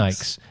actual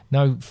snakes.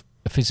 No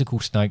physical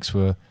snakes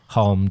were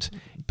harmed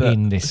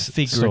in this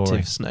figurative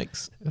story.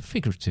 snakes.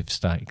 Figurative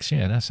snakes,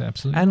 yeah, that's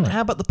absolutely And right.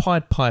 how about the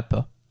Pied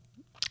Piper?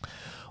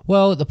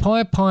 Well, the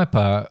Pied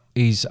Piper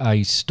is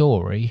a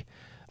story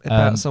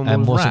About someone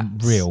and with wasn't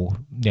rats. real.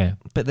 Yeah,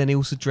 But then he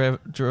also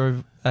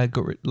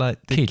got rid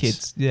like the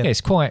kids. Yeah,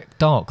 it's quite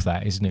dark,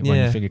 that, isn't it? When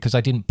you Yeah. figure, because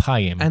they didn't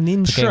pay him And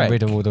in for getting Shrek-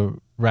 rid of all the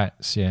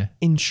rats. Yeah,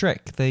 In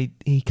Shrek,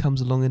 he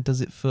comes along and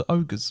does it for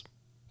ogres.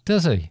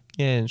 does he?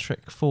 Yeah, in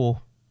Shrek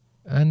 4.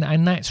 And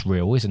that's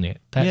real, isn't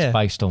it? That's Yeah.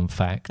 based on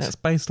fact. That's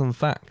based on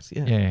fact.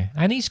 Yeah. yeah,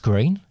 and he's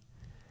green.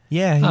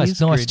 Yeah, he It's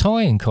is nice green.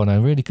 tie-in,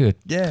 Connor. Really good.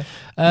 Yeah.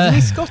 Isn't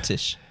he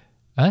Scottish?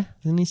 Huh?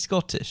 Isn't he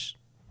Scottish?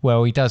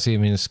 Well, he does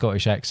him in a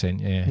Scottish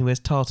accent. Yeah, He wears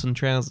tartan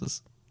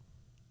trousers.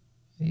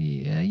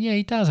 yeah,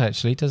 he does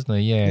actually, doesn't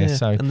he? Yeah.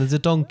 So And there's a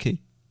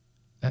donkey.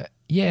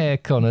 yeah,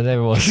 Connor, there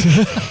it was.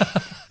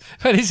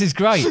 But this is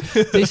great.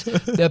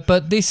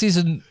 But this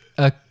isn't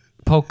a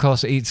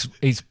podcast.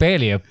 It's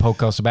barely a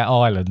podcast about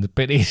Ireland,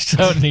 but it's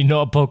certainly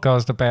not a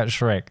podcast about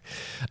Shrek.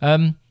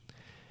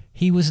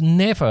 He was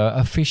never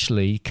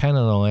officially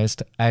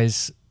canonised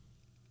as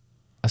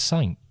a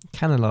saint.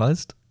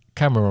 Canonized.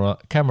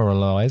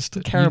 Caramelized.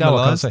 You know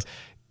what I can't say.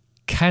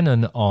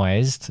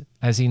 Canonised,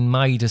 as in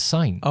made a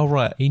saint. Oh,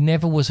 right. He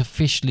never was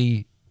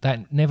officially.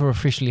 That never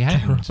officially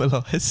happened.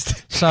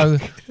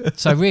 Caramelized.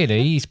 So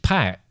really, he's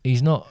Pat.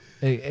 He's not.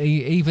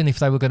 Even if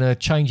they were going to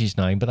change his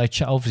name, but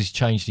they obviously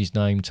changed his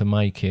name to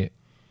make it.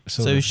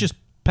 So it's just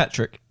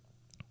Patrick.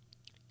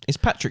 It's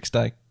Patrick's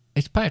Day.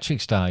 It's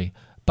Patrick's Day,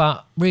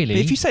 but really, But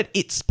if you said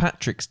it's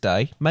Patrick's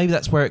Day, maybe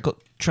that's where it got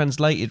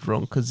translated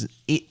wrong because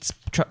it's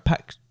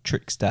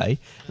Patrick's Day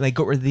and they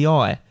got rid of the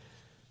I.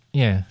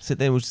 yeah. So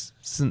there was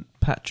St.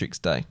 Patrick's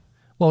Day.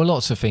 Well,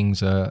 lots of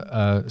things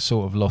are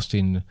sort of lost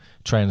in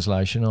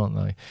translation, aren't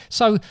they?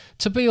 So,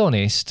 to be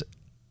honest,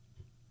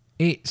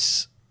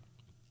 it's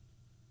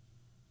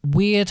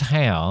weird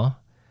how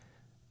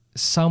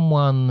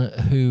someone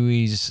who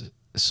is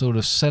sort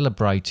of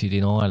celebrated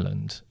in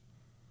Ireland,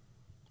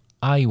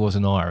 A,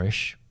 wasn't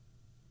Irish,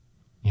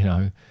 you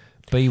know,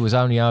 B, was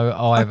only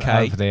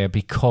over there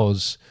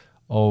because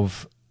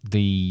of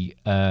the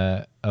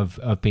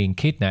of being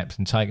kidnapped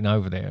and taken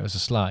over there as a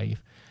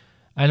slave,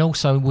 and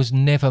also was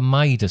never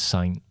made a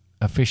saint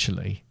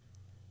officially.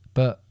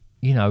 But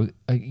you know,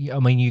 I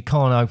mean, you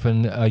can't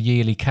open a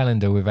yearly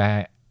calendar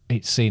without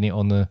it seeing it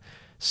on the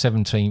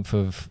 17th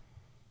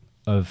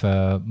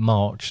of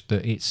March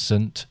that it's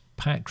St.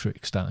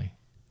 Patrick's Day.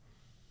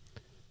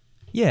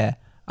 Yeah,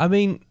 I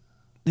mean,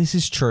 this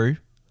is true,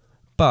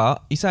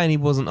 but you're saying he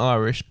wasn't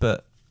Irish,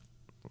 but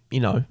you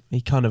know, he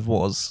kind of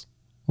was.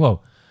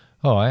 Well,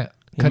 all right.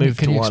 He Can you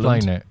moved to explain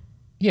Ireland. that?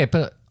 Yeah,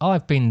 but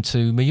I've been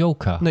to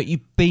Mallorca. No,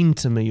 you've been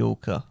to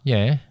Mallorca.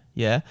 Yeah.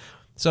 Yeah.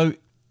 So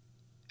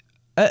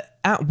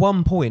at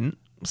one point,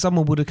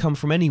 someone would have come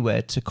from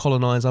anywhere to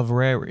colonise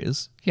other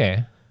areas.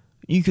 Yeah.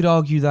 You could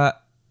argue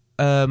that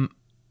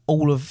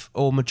all of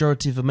or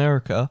majority of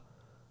America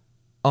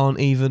aren't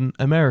even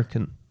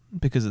American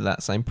because of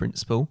that same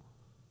principle.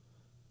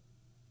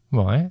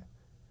 Right.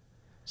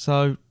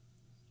 So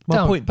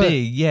my point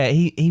being,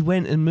 he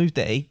went and moved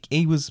there.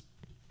 He was,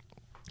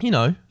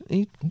 Yeah,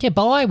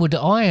 but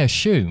I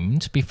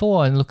assumed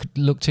before I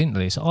looked into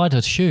this, I'd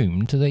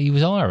assumed that he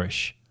was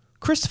Irish.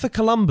 Christopher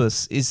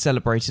Columbus is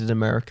celebrated in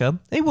America.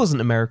 He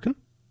wasn't American.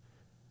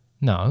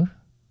 No.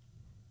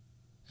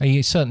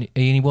 He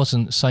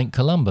wasn't St.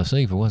 Columbus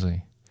either, was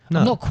he? No.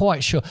 I'm not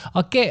quite sure.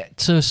 I get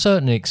to a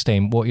certain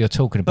extent what you're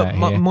talking about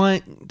but here.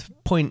 my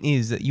point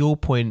is that your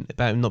point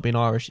about him not being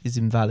Irish is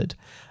invalid.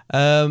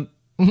 Wow.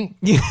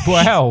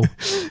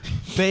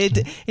 But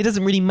it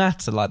doesn't really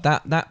matter. Like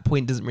that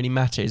point doesn't really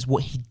matter. It's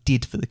what he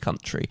did for the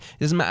country. It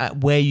doesn't matter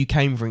where you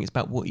came from. It's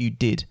about what you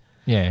did.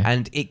 Yeah.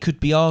 And it could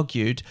be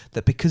argued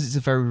that because it's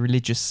a very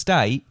religious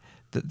state,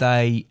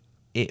 that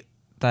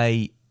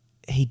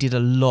he did a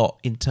lot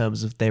in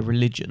terms of their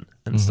religion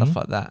and stuff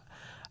like that.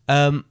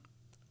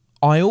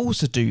 I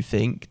also do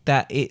think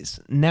that it's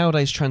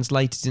nowadays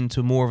translated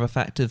into more of a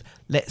fact of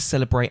let's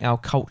celebrate our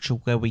culture,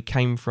 where we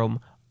came from,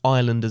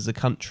 Ireland as a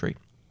country.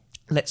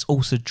 Let's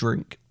also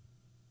drink.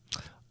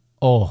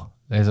 Oh,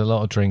 there's a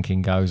lot of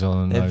drinking goes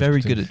on. They're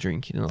very good at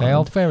drinking. In They are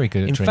Ireland. very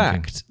good at drinking.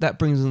 In fact, that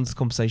brings us on to the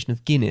conversation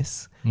of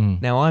Guinness.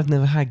 Now, I've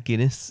never had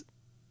Guinness.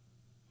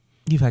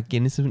 You've had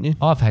Guinness, haven't you?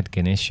 I've had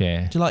Guinness,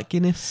 yeah. Do you like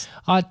Guinness?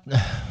 I've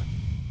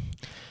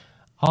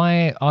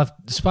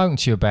spoken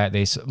to you about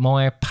this.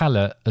 My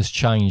palate has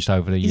changed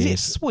over the years. Is it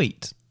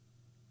sweet?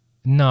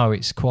 No,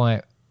 it's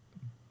quite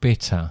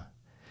bitter.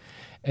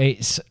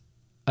 It's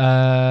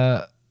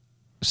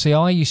see,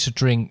 I used to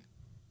drink.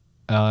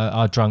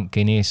 I drank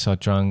Guinness. I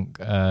drank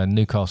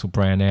Newcastle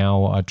Brown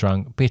Ale. I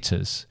drank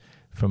bitters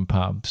from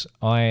pubs.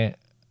 I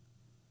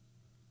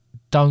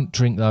don't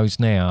drink those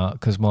now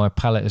because my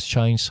palate has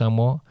changed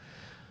somewhat.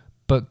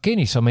 But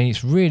Guinness, I mean,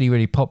 it's really,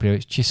 really popular.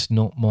 It's just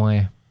not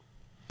my.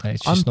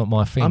 It's just not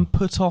my thing. I'm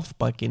put off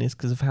by Guinness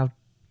because of how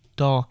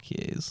dark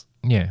it is.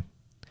 Yeah.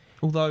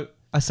 Although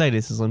I say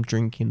this as I'm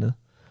drinking a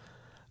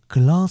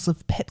glass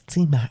of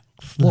Pepsi Max.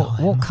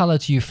 What colour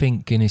do you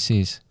think Guinness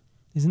is?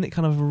 Isn't it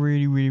kind of a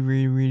really, really,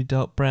 really, really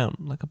dark brown,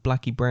 like a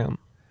blacky brown?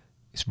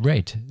 It's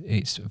red.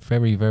 It's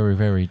very, very,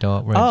 very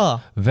dark red.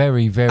 Ah.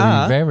 Very,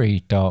 very, very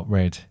dark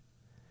red.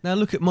 Now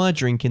look at my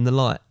drink in the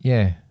light.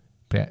 Yeah.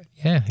 But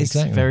yeah, It's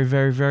exactly. very,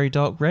 very, very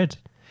dark red.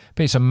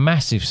 But it's a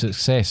massive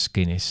success,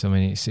 Guinness. I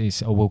mean,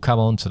 it's. We'll come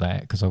on to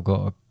that because I've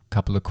got a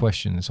couple of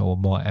questions, or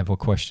might have a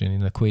question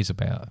in the quiz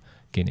about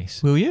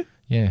Guinness. Will you?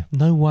 Yeah.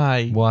 No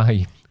way.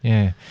 Why?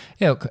 Yeah.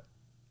 Yeah. Look,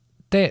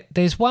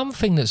 there's one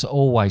thing that's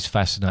always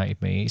fascinated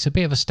me. It's a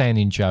bit of a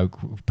standing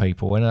joke with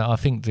people, and I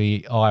think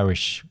the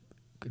Irish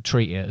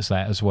treat it as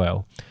that as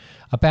well.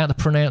 About the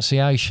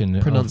pronunciation.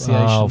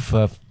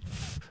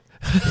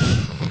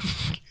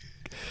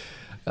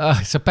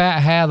 It's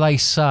about how they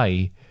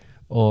say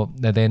or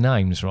their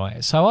names,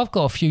 right? So I've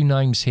got a few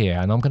names here,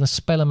 and I'm going to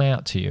spell them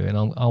out to you, and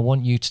I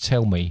want you to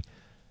tell me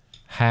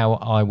how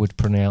I would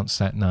pronounce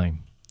that name.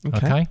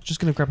 Okay? Just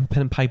going to grab a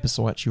pen and paper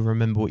so I actually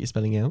remember what you're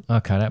spelling out.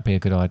 Okay, that'd be a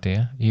good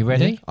idea. You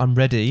ready? Yeah, I'm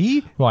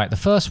ready. Right, the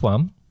first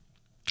one,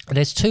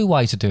 there's two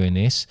ways of doing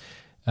this,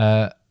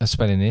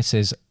 spelling this.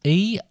 There's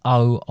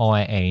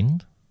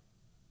E-O-I-N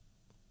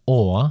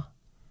or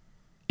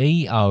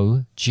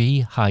E-O-G-H-A-N.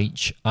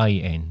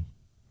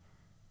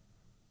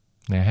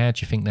 Now, how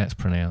do you think that's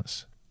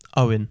pronounced?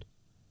 Owen.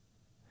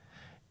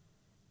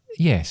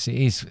 Yes, it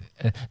is.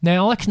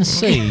 Now, I can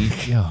see...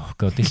 oh,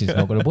 God, this is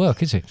not going to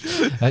work, is it?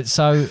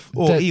 So,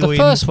 the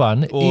first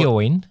one,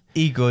 Eowyn.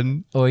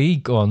 Egon. Or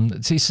Egon.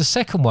 It's the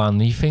second one.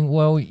 You think,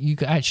 well, you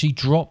could actually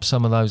drop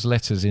some of those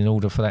letters in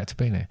order for that to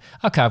be there.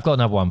 Okay, I've got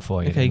another one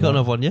for you. Okay, you got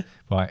another one, yeah?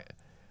 Right.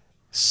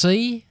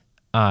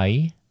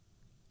 C-A-O-I-M-H-E.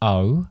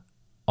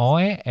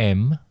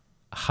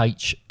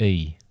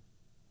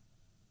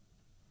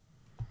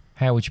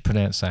 How would you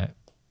pronounce that?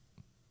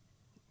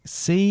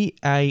 C-A-O-I-M-H-E.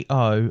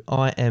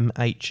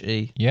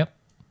 Yep.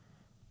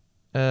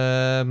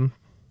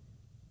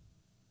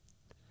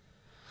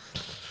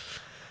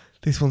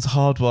 This one's a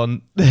hard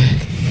one.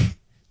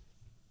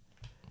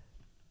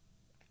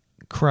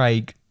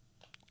 Craig.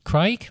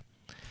 Craig?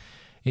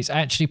 It's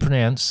actually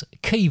pronounced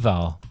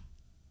Kiva.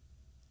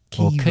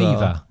 Or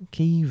Kiva.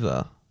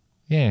 Kiva.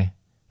 Yeah.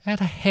 How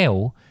the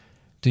hell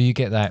do you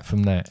get that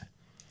from that?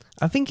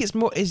 I think it's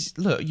more...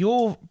 Look,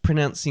 you're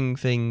pronouncing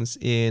things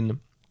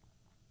in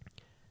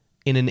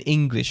an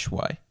English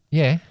way.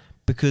 Yeah.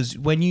 Because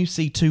when you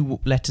see two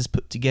letters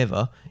put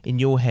together, in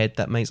your head,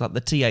 that makes like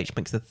the TH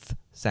makes the th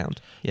sound.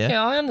 Yeah,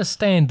 Yeah, I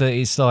understand that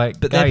it's like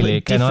But they're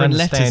Gaelic, putting and I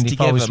different understand letters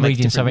if I was together make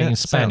reading something in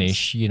different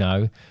Spanish, you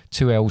know,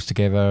 two L's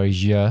together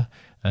is ja,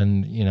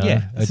 and, you know,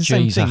 Yeah, a it's the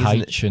same G's a thing,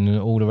 isn't H, and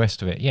all the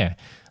rest of it. Yeah.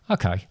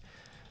 Okay.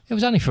 It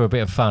was only for a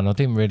bit of fun.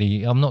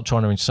 I'm not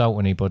trying to insult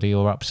anybody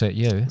or upset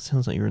you. It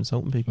sounds like you're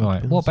insulting people.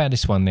 Right. What about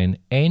this one then?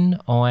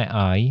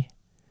 N-I-A-M-H.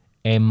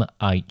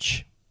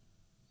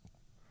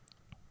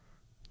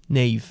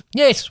 Neve?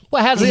 Yes.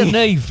 Well, how's it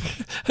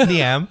Neve?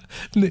 Niam.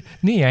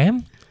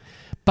 Niam.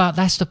 But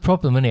that's the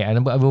problem, isn't it?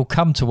 And we'll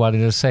come to one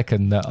in a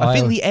second. That I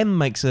think the M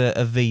makes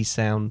a V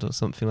sound or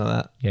something like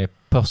that. Yeah,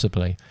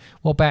 possibly.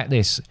 What about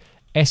this?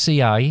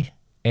 Seamus.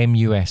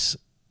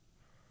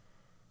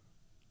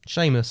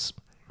 Seamus.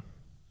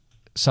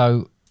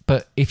 So,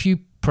 but if you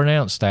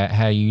pronounce that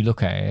how you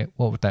look at it,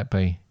 what would that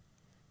be?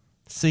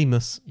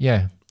 Seamus.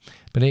 Yeah,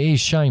 but it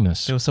is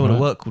Seamus. There was someone at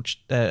work called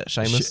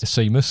Seamus.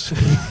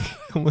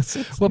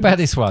 Seamus. What about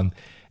this one?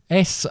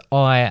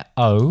 Sioban.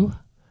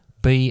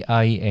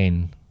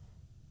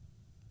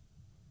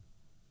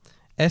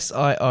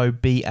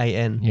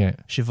 Sioban. Yeah.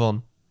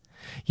 Siobhan.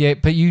 Yeah,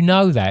 but you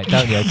know that,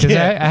 don't you?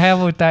 Because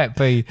how would that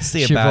be?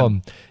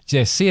 Siobhan.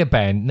 Yeah,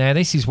 Siobhan. Now,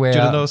 this is where... Do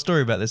you want to know a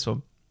story about this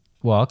one?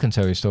 Well, I can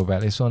tell you a story about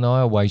this one.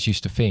 I always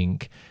used to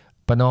think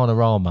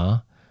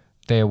Bananarama,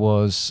 there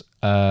was...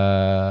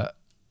 I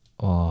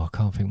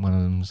can't think one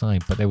of them's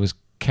name, but there was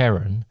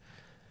Karen,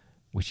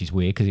 which is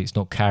weird because it's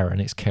not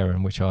Karen, it's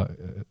Karen, which I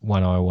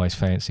always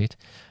fancied.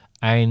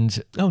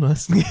 And... Oh,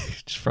 nice.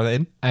 Just throw that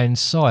in. And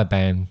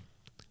Sioban,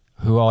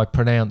 who I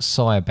pronounced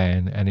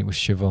Sioban, and it was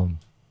Siobhan.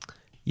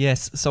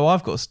 Yes, so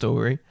I've got a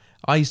story.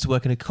 I used to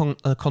work in a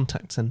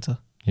contact centre.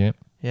 Yep.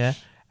 Yeah.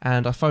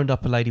 And I phoned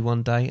up a lady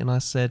one day and I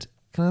said,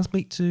 can I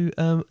speak to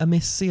a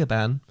Miss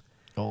Sioban?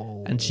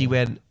 Oh. And she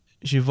went,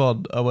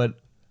 Siobhan. I went,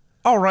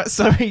 all right,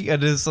 sorry.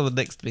 And there's someone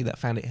next to me that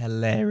found it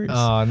hilarious.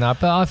 Oh, no,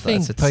 but I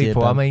think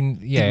people, I mean,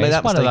 yeah,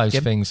 it's one of those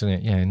things, isn't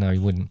it? Yeah, no,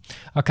 you wouldn't.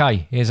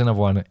 Okay, here's another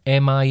one.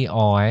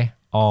 Mairin.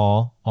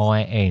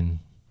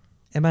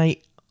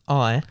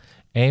 M-A-I?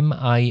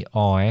 Mairin.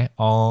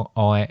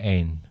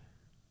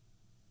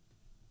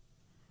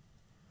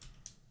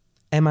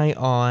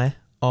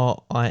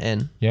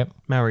 Mairin. Yep.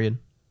 Marion.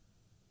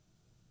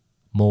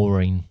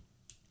 Maureen.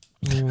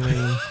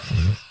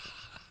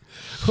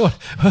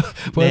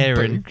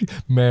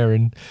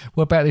 Marin.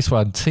 What about this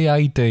one?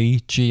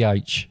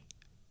 Tadgh.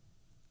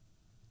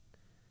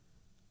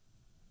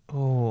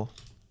 Oh,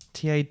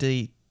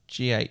 Tadgh.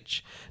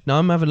 Now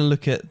I'm having a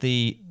look at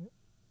the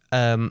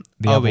other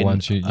Owen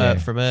ones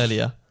from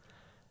earlier,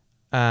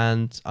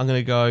 and I'm going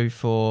to go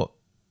for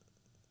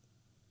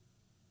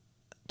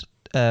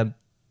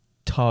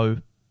Toe.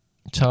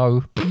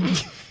 Toe.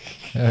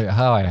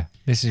 Hi,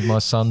 this is my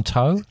son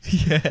Toe.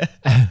 Yeah.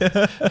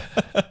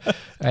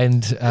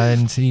 and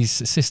his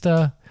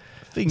sister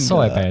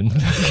Sioban.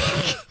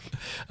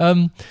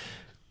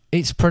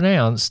 It's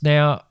pronounced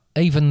now.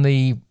 Even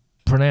the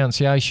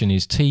pronunciation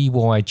is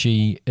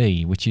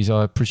Tygge, which is,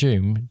 I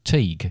presume,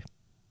 Teague.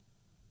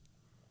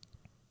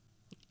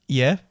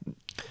 Yeah.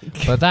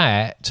 But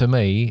that to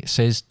me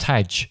says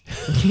Taj.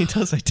 It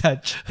does say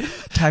Taj.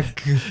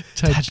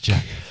 Taj.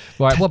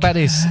 Right, what about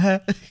this?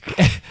 Sile.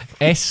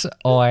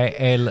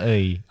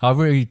 I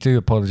really do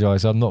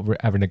apologise. I'm not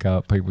having a go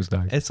at people's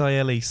names.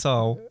 S-I-L-E,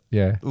 Sile.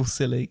 Yeah. All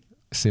silly.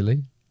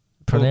 Silly.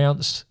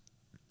 Pronounced?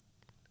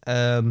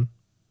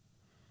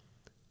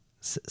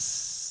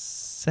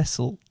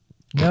 Cecil.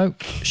 No,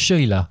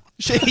 Sheila.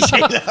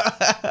 Sheila.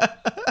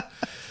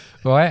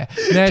 Right.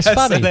 Now it's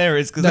funny.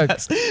 Hilarious, no,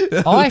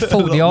 I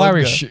thought the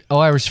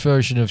Irish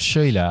version of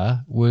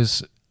Sheila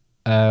was,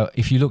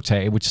 if you looked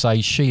at it, it would say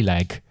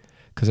Shelag.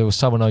 Because there was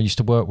someone I used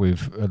to work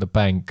with at the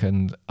bank,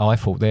 and I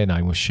thought their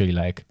name was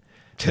Shelag.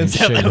 Turns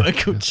out they were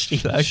called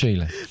Sheila.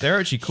 Sheila. They're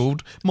actually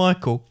called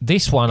Michael.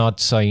 This one I'd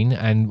seen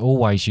and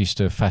always used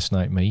to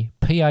fascinate me.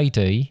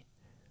 Padraig.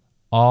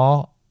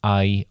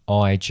 Padraig.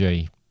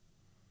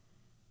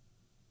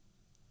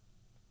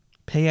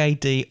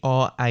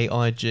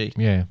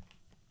 Yeah.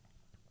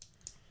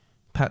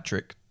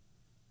 Patrick.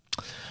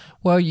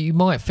 Well, you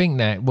might think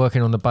that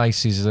working on the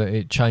basis that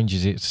it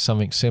changes it to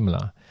something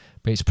similar,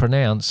 but it's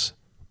pronounced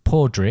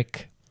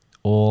Podrick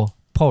or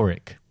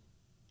Porrick.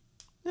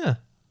 Yeah.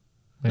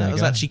 There that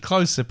was actually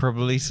closer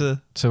probably to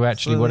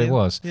actually what it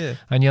was. Yeah.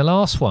 And your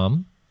last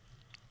one,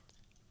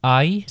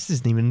 This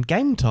isn't even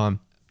game time.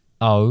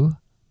 Aoife.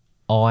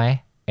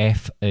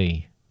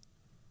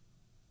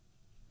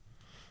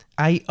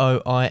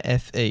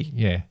 Aoife.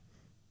 Yeah.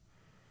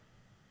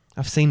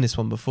 I've seen this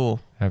one before.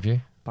 Have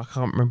you? But I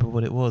can't remember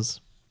what it was.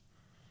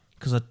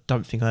 Because I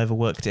don't think I ever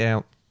worked it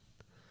out.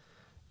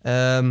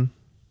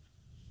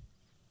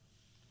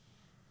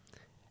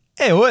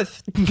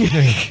 Earth.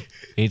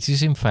 It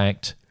is in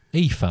fact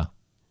Aoife.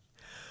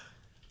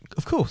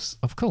 Of course.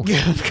 Of course.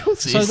 Yeah, of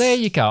course it so is. there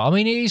you go. I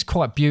mean, it is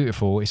quite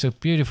beautiful. It's a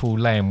beautiful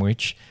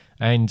language,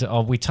 and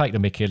we take the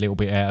mickey a little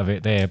bit out of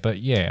it there. But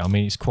yeah, I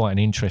mean, it's quite an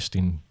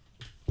interesting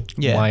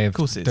way of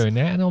doing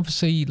that. And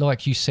obviously,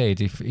 like you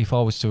said, if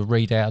I was to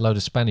read out a load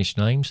of Spanish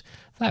names,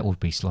 that would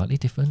be slightly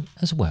different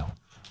as well.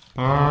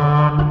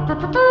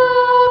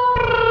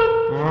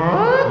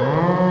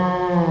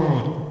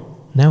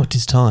 Now it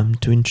is time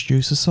to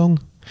introduce a song.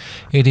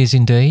 It is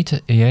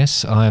indeed,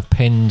 yes. I have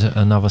penned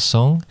another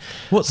song.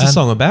 What's the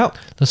song about?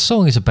 The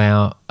song is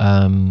about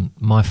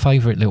my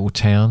favourite little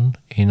town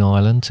in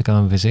Ireland to go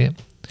and visit.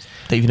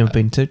 That you've never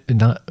been to?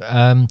 No,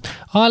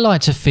 I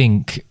like to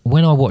think,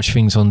 when I watch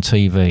things on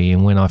TV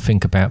and when I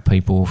think about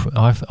people,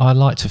 I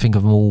like to think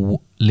of them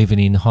all living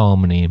in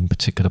harmony in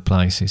particular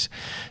places.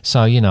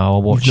 So, I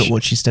watch... You've not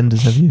watched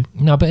EastEnders, have you?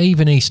 No, but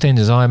even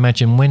EastEnders, I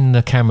imagine when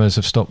the cameras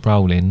have stopped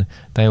rolling,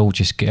 they all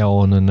just get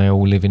on and they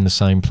all live in the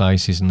same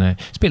places. And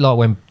it's a bit like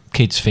when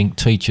kids think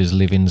teachers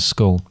live in the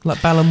school. Like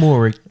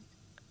Balamory?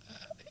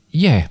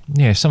 Yeah,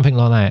 something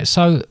like that.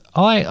 So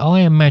I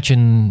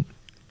imagine...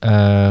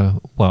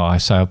 I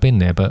say I've been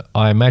there, but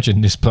I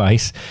imagine this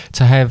place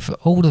to have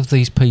all of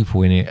these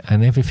people in it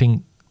and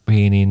everything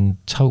being in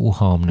total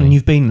harmony. And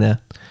you've been there?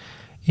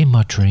 In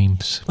my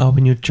dreams. Oh,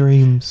 in your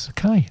dreams.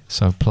 Okay,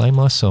 so play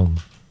my song.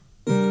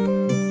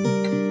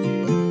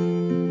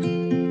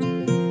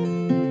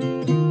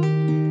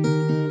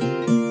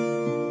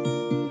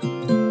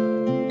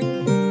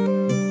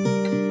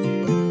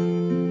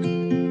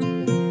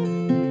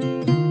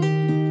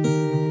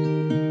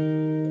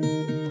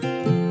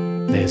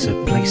 There's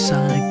a place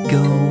I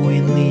go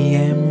in the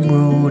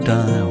Emerald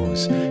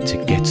Isles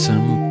to get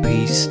some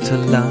peace, to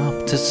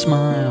laugh, to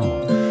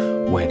smile,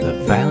 where the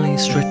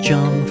valleys stretch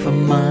on for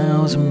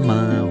miles and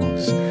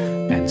miles,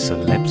 and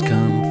celebs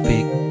come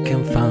thick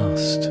and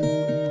fast.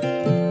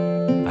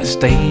 I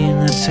stay in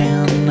a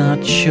town,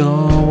 not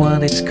sure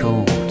what it's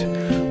called,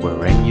 where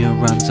Enya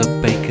runs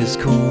a baker's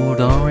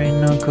called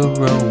Orinoco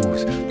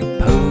Rose. The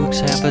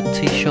Pogues have a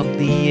tea shop,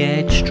 the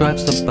Edge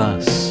drives the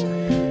bus.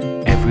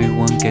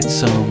 Everyone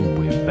gets on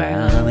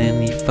without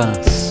any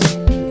fuss.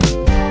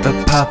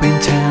 The pub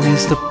in town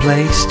is the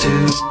place to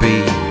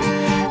be.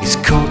 It's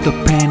called the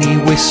Penny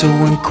Whistle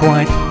and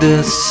quite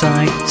the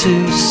sight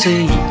to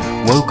see.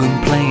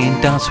 Wogan playing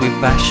dance with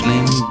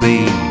Aisling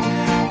B.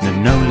 The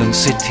Nolan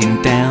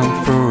sitting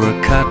down for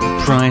a cut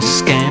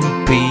price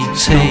scampi tea.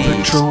 Snow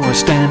Patrol are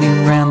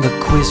standing round the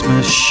quiz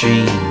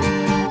machine,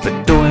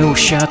 but Doyle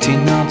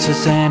shouting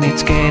answers and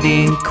it's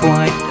getting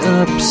quite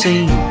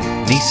obscene.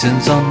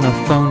 Neeson's on the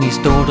phone, his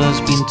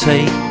daughter's been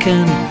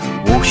taken.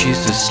 Walsh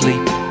is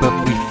asleep, but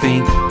we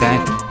think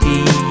that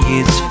he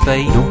is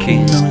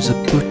faking. Knows the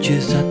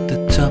butcher's at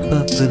the top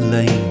of the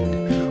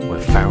lane, where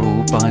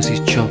Farrell buys his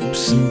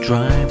chops and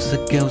drives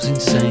the girls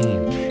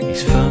insane.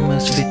 His firm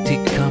has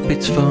fitted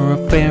carpets for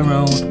a fair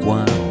old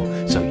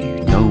while, so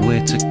you know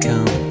where to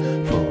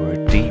come for a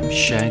deep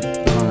shag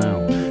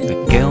pile.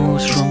 The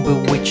girls from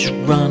Bewitched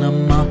run a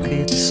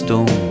market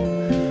stall,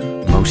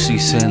 mostly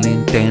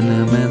selling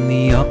denim and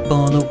the up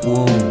on the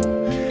wall.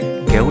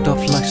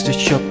 Geldof likes to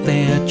shop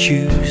there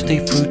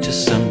Tuesday through to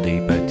Sunday,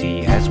 but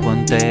he has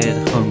one day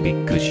at home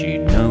because he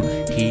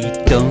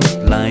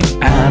don't like.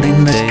 Out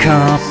in the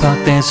car park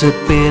there's a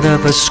bit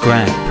of a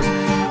scrap.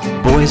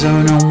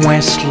 Boyzone and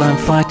Westline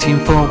fighting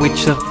for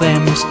which of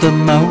them's the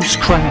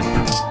most crap.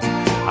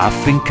 I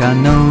think I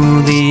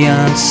know the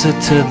answer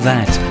to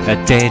that, a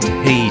dead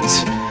heat.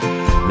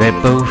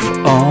 They're both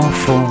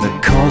awful, the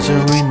cars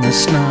are in the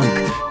snug,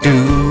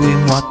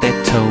 doing what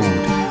they're told.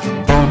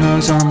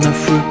 Bono's on the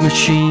fruit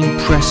machine,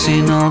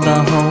 pressing all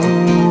the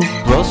hole.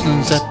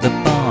 Brosnan's at the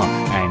bar,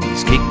 and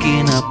he's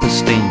kicking up a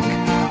stink.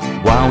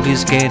 Wild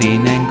is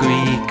getting angry,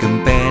 he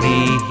can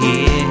barely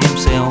hear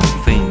himself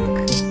think.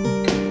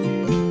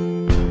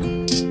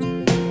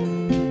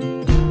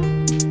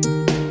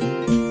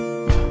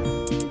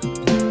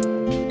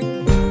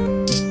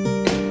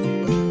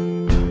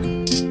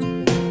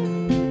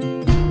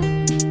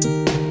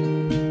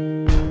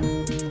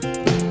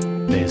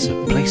 There's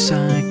a place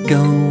I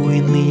go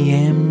in the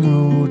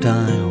Emerald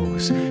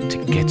Isles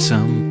to get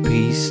some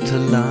peace, to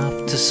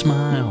laugh, to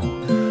smile,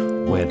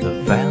 where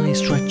the valleys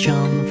stretch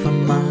on for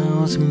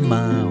miles and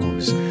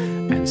miles,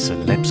 and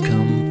celebs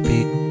come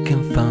thick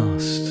and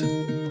fast.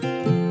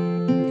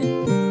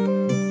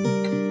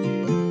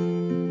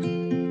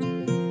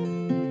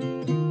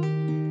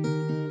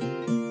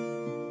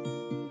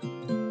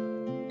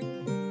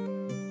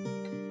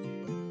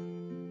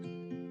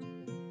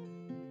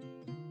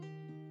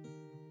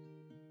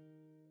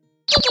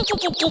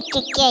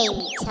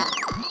 Game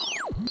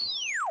time.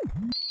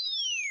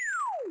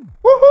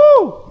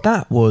 Woohoo!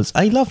 That was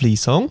a lovely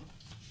song.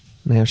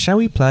 Now, shall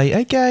we play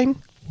a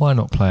game? Why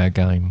not play a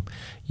game?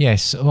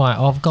 Yes, right,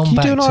 I've gone Can you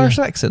back do an to... Irish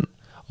accent?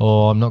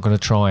 Oh, I'm not going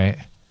to try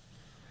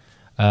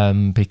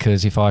it.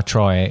 Because if I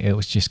try it, it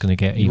was just going to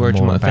get even more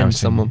you might offend embarrassing.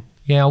 someone.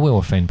 Yeah, I will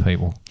offend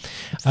people.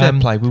 Fair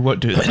play, we won't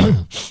do it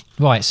then.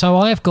 Right, so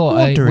I've got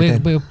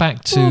we're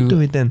back to... We'll do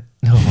it then.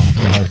 Oh,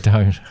 no,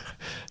 don't.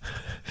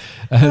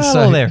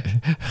 There.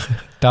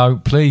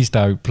 Please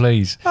don't.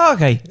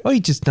 Okay, why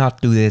you just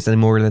not do this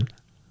anymore then?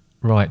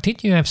 Right,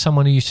 didn't you have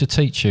someone who used to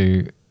teach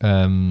you...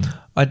 a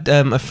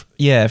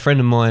friend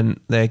of mine,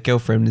 their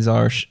girlfriend is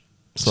Irish,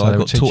 so I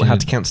got taught how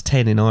to count to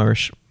 10 in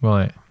Irish.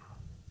 Right.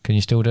 Can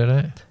you still do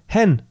that?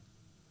 Hen.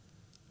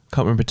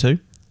 Can't remember 2.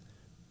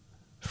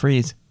 3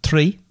 is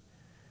 3.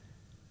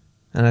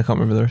 And I can't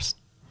remember the rest.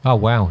 Oh,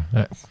 wow.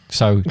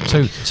 So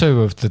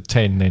two of the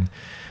 10 then.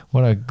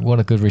 What a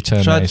good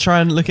return. Should I try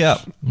and look it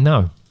up?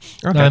 No.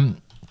 Okay.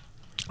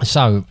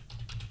 So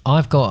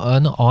I've got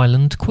an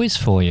island quiz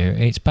for you.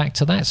 It's back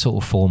to that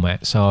sort of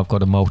format. So I've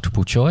got a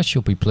multiple choice,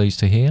 you'll be pleased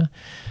to hear.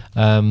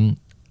 And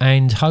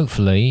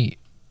hopefully,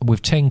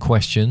 with 10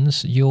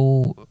 questions,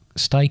 you'll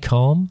stay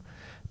calm,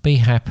 be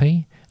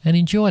happy, and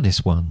enjoy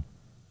this one.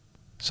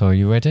 So are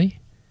you ready?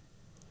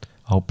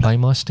 I'll play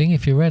my sting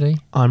if you're ready.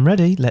 I'm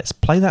ready. Let's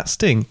play that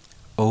sting.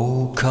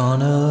 Oh,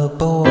 Connor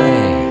boy,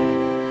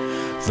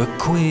 the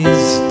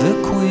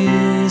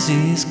quiz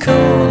is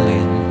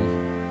calling.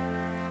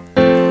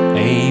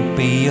 A,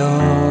 B,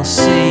 or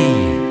C,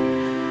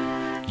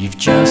 you've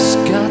just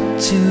got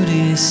to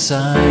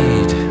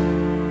decide.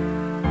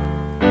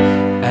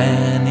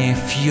 And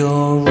if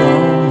you're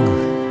wrong,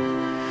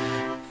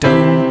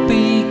 don't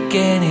be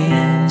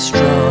getting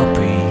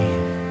stroppy.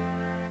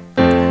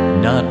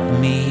 Not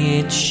me,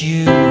 it's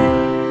you.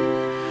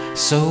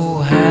 So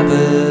have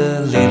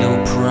a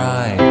little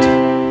pride.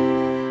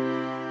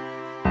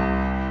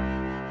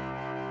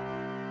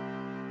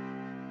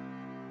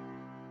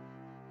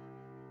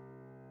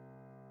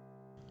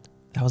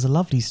 That was a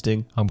lovely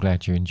sting. I'm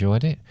glad you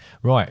enjoyed it.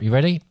 Right, you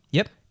ready?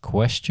 Yep.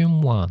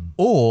 Question 1.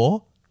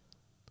 Or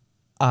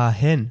a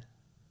hen.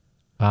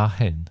 A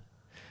hen.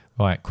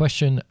 Right,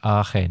 question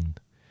a hen.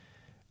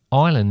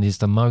 Ireland is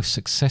the most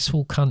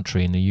successful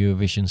country in the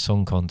Eurovision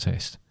Song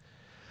Contest.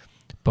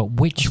 But I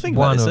which was thinking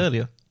one about this of...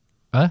 earlier.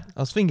 Huh? I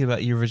was thinking about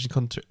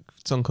Eurovision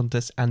Song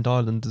Contest and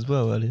Ireland as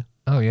well earlier.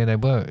 Oh, yeah, they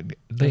were.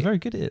 They're very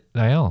good at it.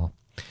 They are.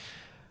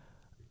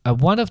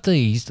 One of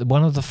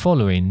the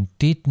following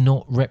did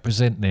not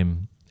represent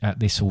them at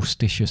this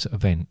auspicious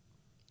event.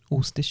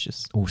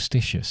 Auspicious.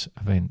 Auspicious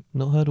event.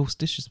 Not heard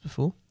auspicious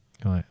before.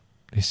 Right.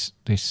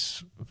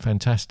 This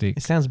fantastic...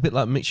 It sounds a bit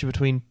like a mixture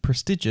between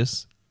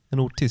prestigious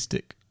and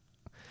autistic.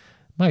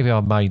 Maybe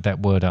I made that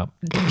word up.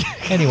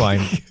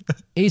 Anyway,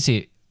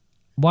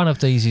 one of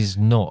these is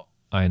not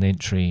an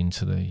entry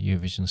into the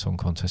Eurovision Song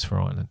Contest for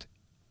Ireland.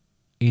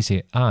 Is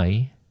it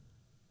A,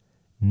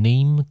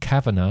 Niamh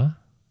Kavanagh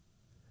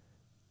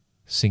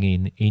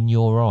singing In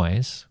Your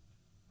Eyes?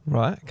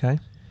 Right, okay.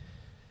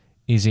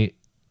 Is it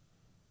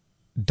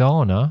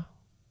Dana,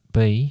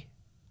 B,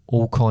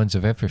 All Kinds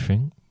of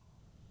Everything?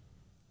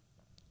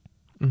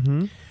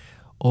 Mm-hmm.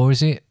 Or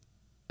is it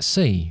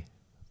C,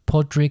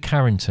 Padraig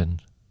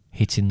Harrington,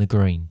 Hitting the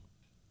Green?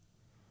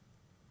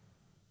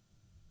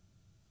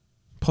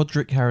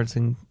 Padraig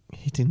Harrington,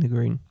 Hitting the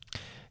Green.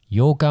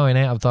 You're going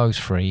out of those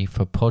three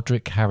for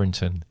Padraig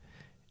Harrington,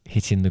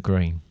 Hitting the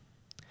Green.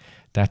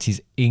 That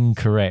is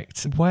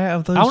incorrect. Why out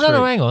of those Oh, three?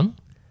 no, hang on.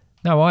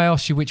 No, I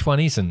asked you which one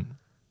isn't.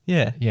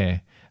 Yeah. Yeah.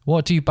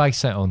 What do you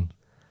base that on?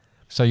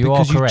 So you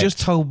because are correct. you just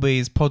told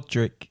me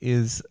Padraig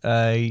is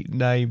a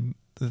name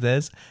of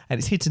theirs, and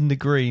it's Hitting the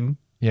Green.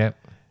 Yeah.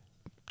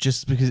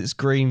 Just because it's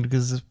green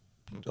because of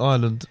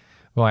Ireland.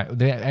 Right.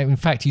 In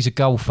fact, he's a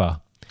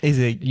golfer. Is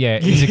he? Yeah,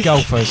 he's a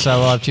golfer,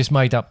 so I've just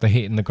made up the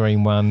Hitting the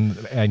Green one,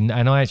 and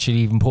I actually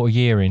even put a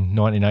year in,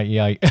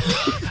 1988.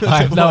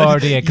 I have no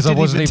idea, because I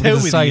wasn't even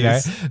going to say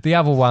that. The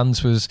other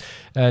ones was,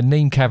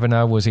 Niamh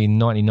Kavanagh was in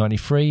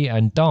 1993,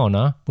 and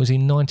Dana was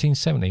in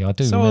 1970. I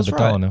do remember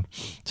Dana.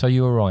 So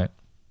you were right.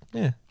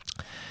 Yeah.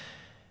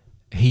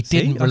 He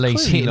didn't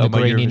release Hitting the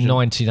Green in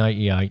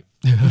 1988.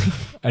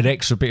 An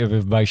extra bit of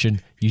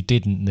information you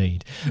didn't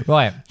need.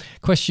 Right,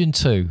 question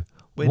 2.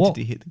 When did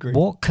he hit the green?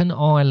 What can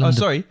Ireland... Oh,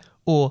 sorry.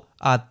 Or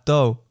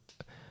Ado.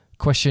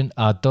 Question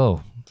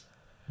Ado.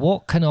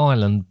 What can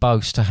Ireland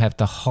boast to have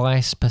the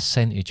highest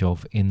percentage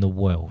of in the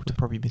world? You're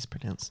probably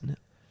mispronouncing it.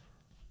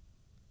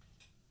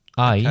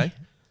 A. Okay.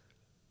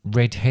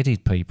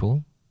 Red-headed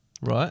people.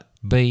 Right.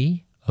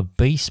 B.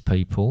 Obese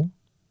people.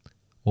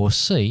 Or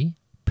C.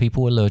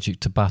 People allergic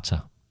to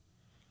butter.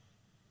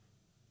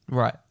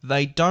 Right.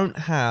 They don't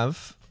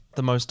have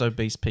the most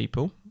obese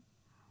people.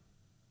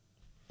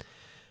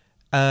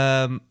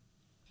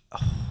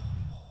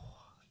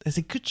 There's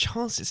a good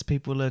chance it's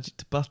people allergic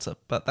to butter,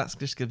 but that's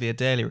just going to be a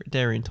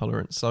dairy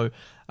intolerance. So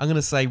I'm going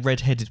to say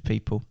red-headed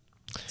people.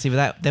 It's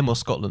either them or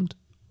Scotland.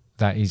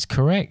 That is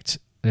correct.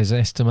 There's an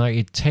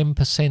estimated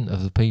 10%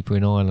 of the people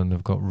in Ireland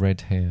have got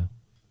red hair.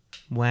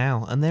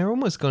 Wow. And they're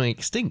almost gone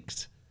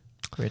extinct.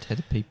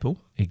 Red-headed people.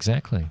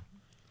 Exactly.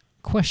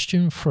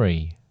 Question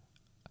 3.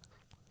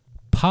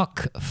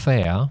 Puck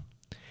Fair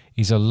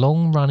is a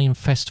long-running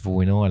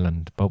festival in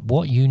Ireland, but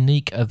what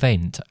unique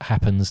event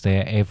happens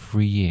there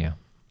every year?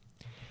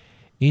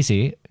 Is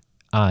it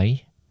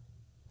A,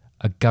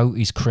 a goat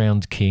is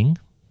crowned king?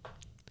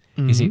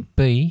 Mm-hmm. Is it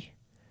B,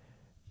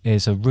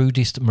 there's a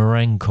rudest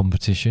meringue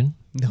competition?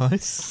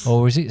 Nice.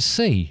 Or is it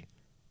C,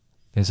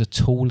 there's a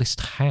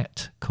tallest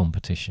hat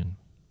competition?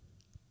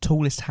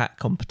 Tallest hat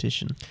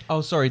competition.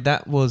 Oh, sorry,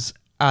 that was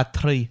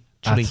A3.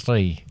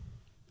 A3.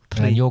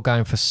 And you're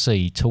going for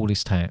C,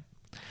 tallest hat.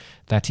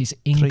 That is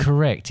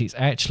incorrect. It's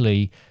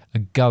actually a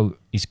goat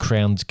is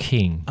crowned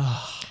king.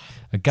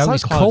 A goat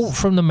is caught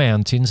from the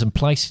mountains and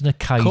placed in a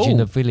cage in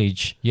a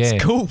village. Yeah,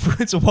 it's cool.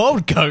 It's a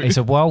wild goat. It's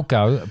a wild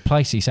goat.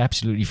 It's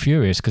absolutely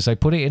furious because they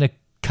put it in a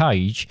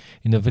cage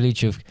in the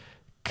village of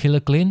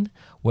Killaglyn,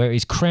 where it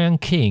is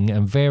crowned king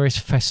and various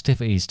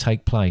festivities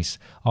take place.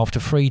 After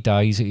 3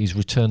 days, it is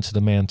returned to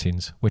the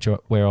mountains,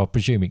 where I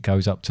presume it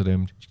goes up to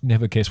them.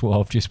 Never guess what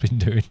I've just been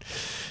doing.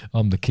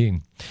 I'm the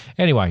king.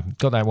 Anyway,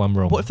 got that one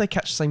wrong. What if they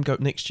catch the same goat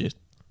next year?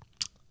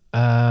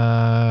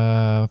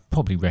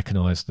 Probably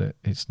recognise that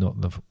it's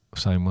not the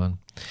same one.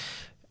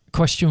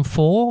 Question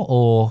 4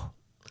 or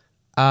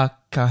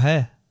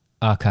Akahe.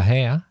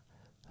 Akaher.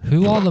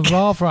 Who are the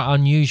rather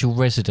unusual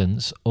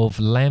residents of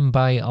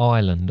Lambay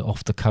Island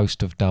off the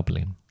coast of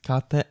Dublin?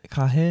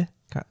 Kahe.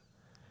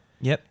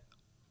 Yep.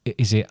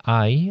 Is it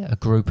A, a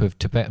group of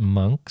Tibetan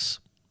monks?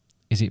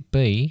 Is it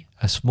B,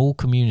 a small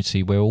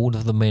community where all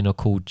of the men are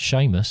called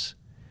Seamus?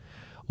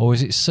 Or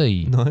is it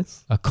C,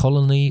 Nice. a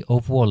colony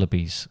of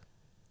wallabies?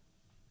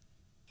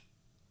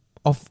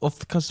 Off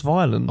the coast of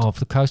Ireland. Off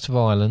the coast of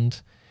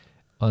Ireland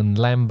on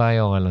Lambay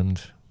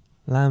Island.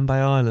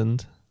 Lambay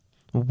Island.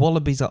 Well,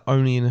 wallabies are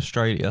only in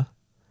Australia.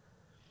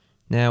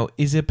 Now,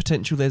 is there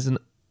potential there's an...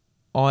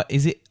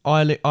 Is it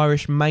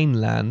Irish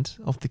mainland?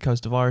 Off the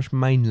coast of Irish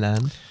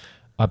mainland?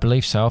 I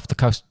believe so, off the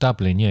coast of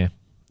Dublin, yeah.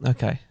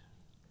 Okay.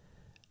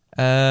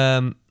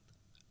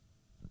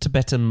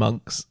 Tibetan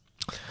monks.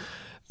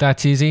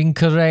 That is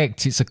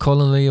incorrect. It's a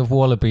colony of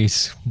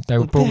wallabies. They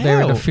were What brought the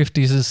there in the hell?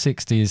 50s and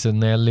 60s and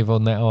now live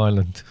on that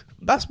island.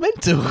 That's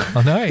mental.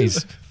 I know it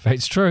is.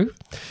 It's true,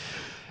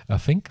 I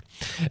think.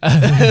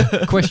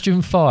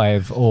 Question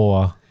 5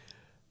 or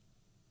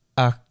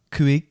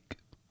Akuik.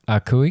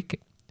 Akuik.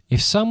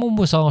 If someone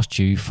was asked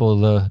you for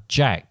the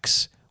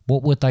jacks,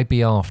 what would they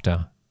be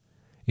after?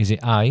 Is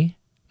it A,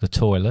 the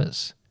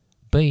toilets,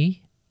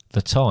 B,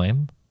 the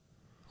time,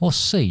 or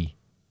C,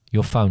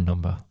 your phone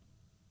number?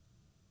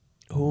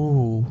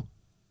 Ooh.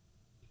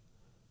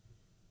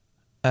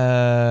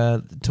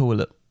 The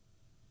toilet.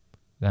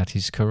 That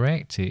is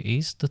correct. It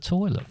is the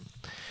toilet.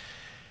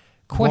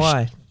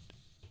 Why?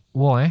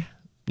 Why?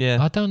 Yeah.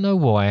 I don't know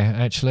why,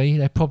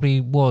 actually. It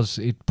probably was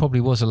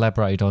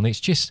elaborated on. It's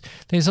just,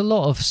 there's a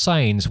lot of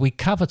sayings. We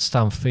covered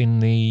stuff in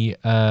the,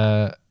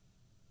 and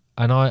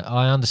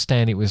I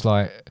understand it was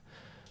like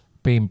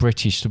being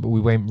British, but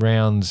we went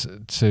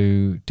round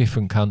to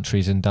different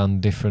countries and done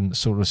different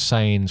sort of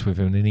sayings with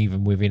them, and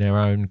even within our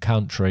own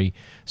country,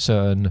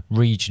 certain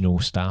regional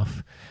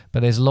stuff.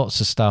 But there's lots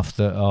of stuff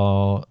that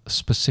are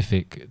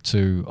specific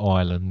to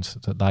Ireland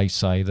that they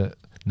say that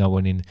no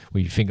one in...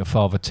 Well, you think of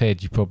Father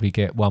Ted, you probably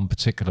get one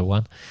particular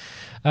one.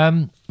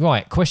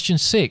 Right, question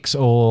 6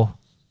 or...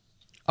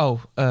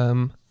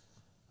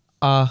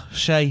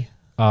 Shay.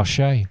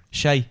 Shay.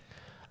 Shay.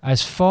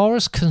 As far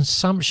as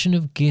consumption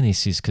of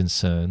Guinness is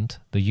concerned,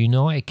 the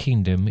United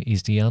Kingdom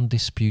is the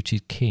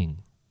undisputed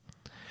king,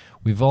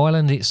 with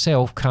Ireland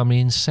itself coming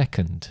in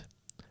second.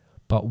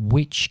 But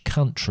which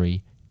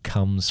country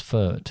comes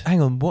third?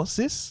 Hang on, what's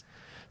this?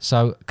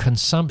 So,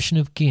 consumption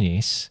of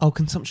Guinness. Oh,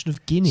 consumption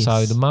of Guinness.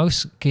 So, the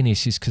most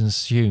Guinness is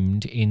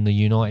consumed in the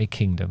United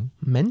Kingdom.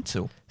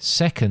 Mental.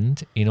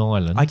 Second in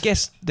Ireland. I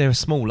guess they're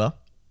smaller.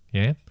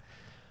 Yeah.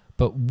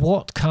 But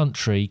what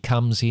country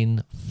comes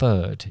in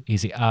third?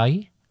 Is it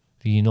A,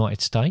 the United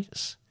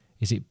States?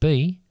 Is it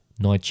B,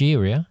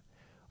 Nigeria?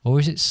 Or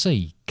is it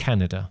C,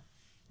 Canada?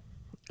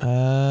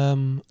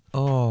 That's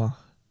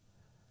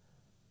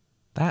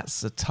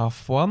a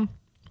tough one.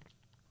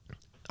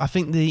 I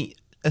think the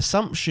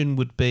assumption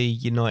would be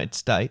United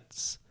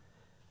States.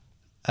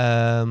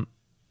 But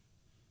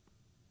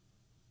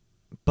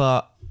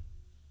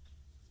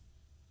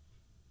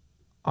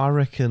I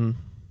reckon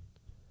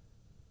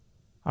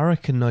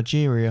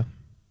Nigeria.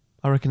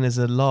 I reckon there's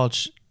a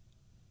large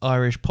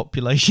Irish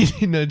population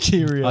in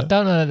Nigeria. I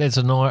don't know that there's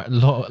a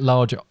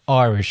large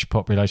Irish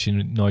population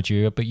in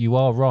Nigeria, but you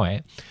are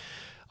right.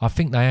 I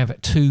think they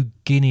have 2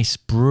 Guinness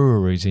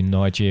breweries in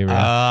Nigeria.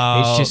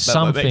 It's just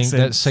something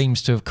that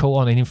seems to have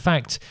caught on. And in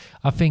fact,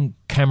 I think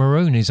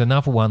Cameroon is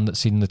another one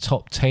that's in the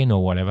top 10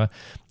 or whatever.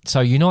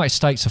 So United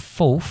States are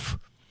 4th,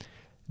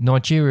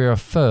 Nigeria are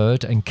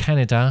 3rd, and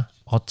Canada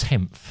are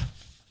 10th.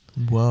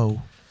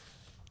 Whoa.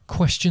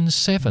 Question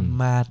 7.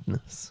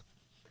 Madness.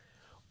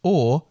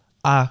 Or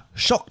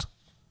shocked.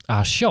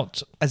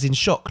 Shocked. As in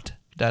shocked,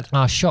 Dad.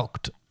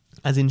 Shocked.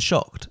 As in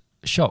shocked.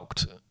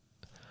 Shocked.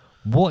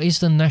 What is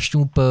the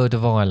national bird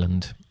of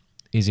Ireland?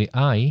 Is it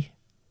A,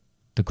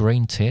 the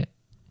green tit?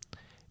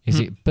 Is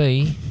it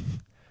B,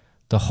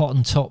 the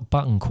Hottentot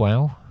button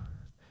quail?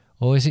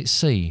 Or is it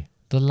C,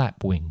 the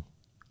lapwing?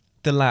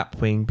 The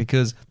lapwing,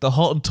 because the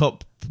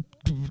Hottentot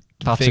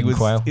Button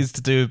quail is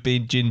to do with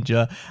being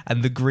ginger,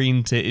 and the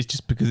green tit is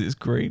just because it's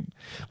green.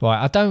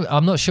 Right,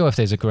 I'm not sure if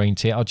there's a green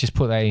tit. I'll just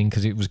put that in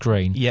because it was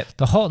green. Yep.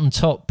 The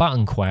Hottentot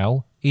button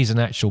quail is an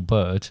actual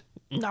bird.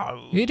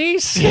 No. It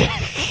is.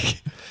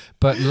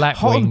 But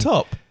lapwing...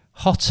 Hottentot.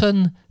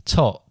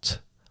 Hottentot.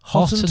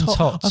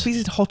 I think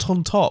it's hot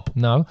on top.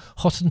 No,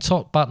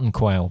 Hottentot button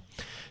quail.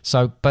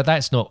 So, but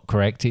that's not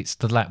correct. It's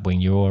the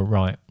lapwing. You're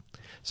right.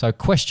 So,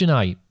 question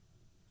 8.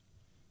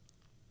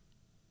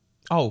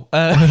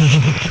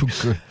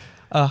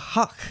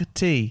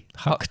 Huckty.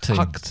 Huckty.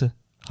 I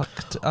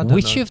don't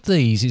Which know. of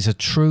these is a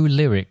true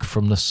lyric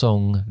from the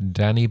song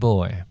Danny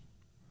Boy?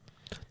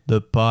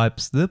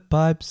 The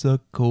pipes are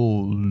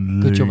calling.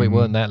 Good job it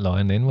weren't that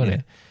line then, wasn't Yeah.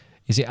 it?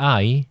 Is it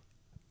A,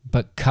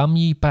 but come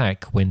ye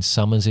back when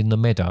summer's in the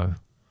meadow?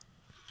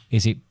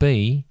 Is it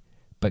B,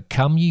 but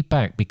come ye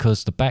back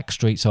because the back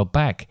streets are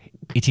back?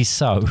 It is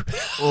so.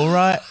 All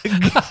right.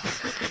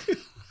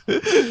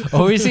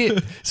 Or is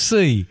it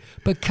C,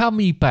 but come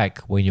ye back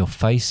when your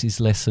face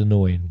is less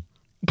annoying?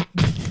 I'm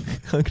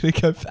going to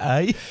go for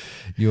A.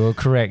 You're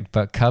correct,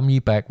 but come ye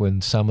back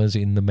when summer's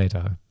in the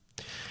meadow.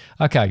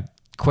 Okay,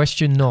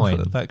 question 9,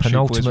 the Backstreet Boys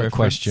penultimate reference.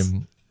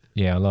 question.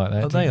 Yeah, I like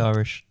that. Are they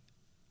Irish?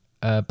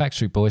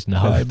 Backstreet Boys?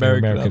 No, No, they're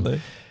American, aren't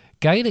they?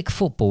 Gaelic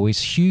football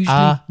is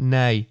hugely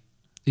Nay.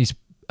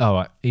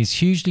 is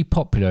hugely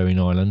popular in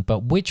Ireland,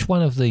 but which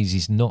one of these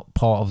is not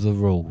part of the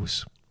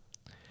rules?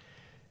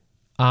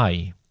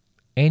 A.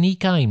 Any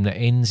game that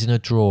ends in a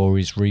draw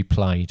is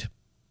replayed.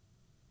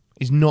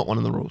 Is not one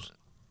of the rules.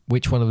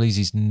 Which one of these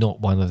is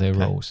not one of their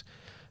rules?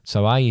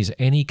 So A is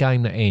any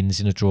game that ends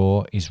in a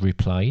draw is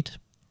replayed.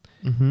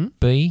 Mm-hmm.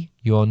 B,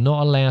 you are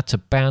not allowed to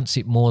bounce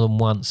it more than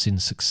once in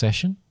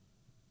succession.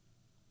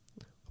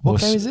 What Or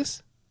game is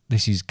this?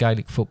 This is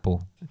Gaelic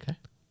football. Okay.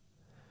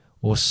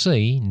 Or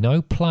C,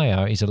 no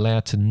player is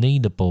allowed to knee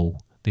the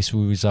ball. This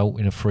will result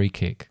in a free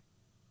kick.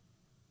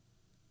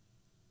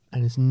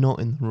 And it's not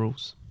in the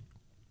rules.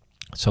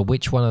 So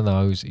which one of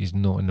those is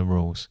not in the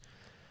rules?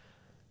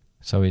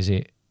 So is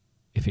it,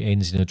 if it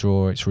ends in a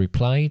draw, it's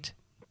replayed?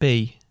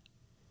 B.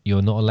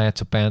 You're not allowed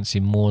to bounce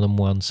in more than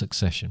one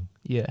succession.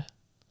 Yeah.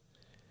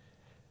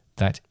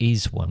 That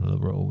is one of the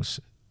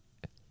rules.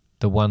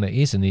 The one that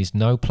isn't is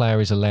no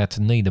player is allowed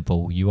to knee the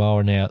ball. You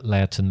are now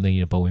allowed to knee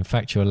the ball. In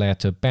fact, you're allowed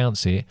to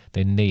bounce it,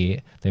 then knee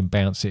it, then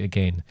bounce it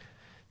again.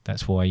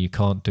 That's why you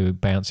can't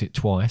bounce it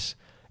twice.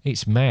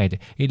 It's mad.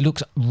 It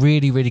looks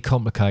really, really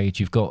complicated.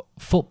 You've got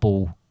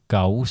football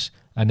goals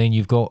and then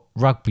you've got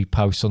rugby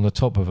posts on the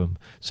top of them.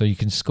 So you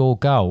can score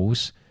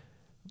goals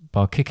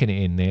by kicking it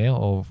in there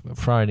or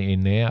throwing it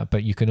in there,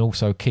 but you can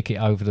also kick it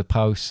over the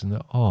post. And do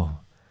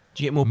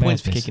you get more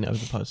points for madness. kicking it over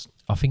the post?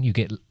 I think you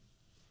get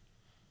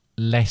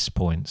less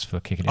points for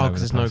kicking it over the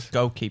because post. there's no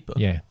goalkeeper.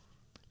 Yeah.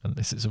 And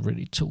this is a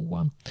really tall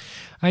one.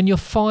 And your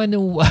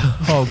final...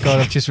 Oh, God,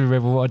 I've just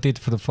remembered what I did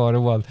for the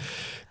final one.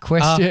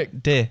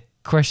 Dear.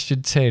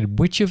 Question 10.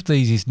 Which of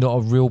these is not a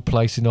real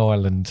place in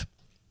Ireland?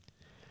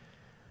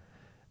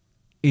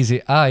 Is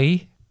it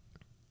A,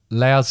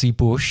 Lousy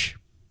Bush?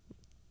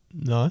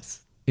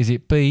 Nice. Is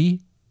it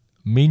B,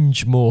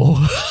 Mingemore?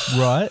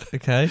 Right,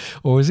 okay.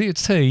 Or is it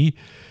C,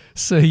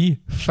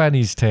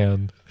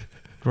 Fannystown?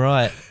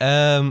 Right.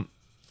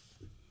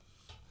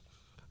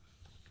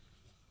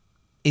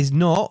 Is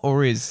not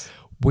or is?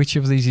 Which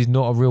of these is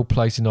not a real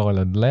place in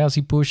Ireland?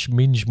 Lousy Bush,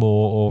 Mingemore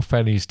or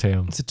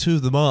Fannystown? So two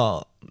of them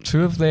are.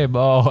 Two of them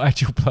are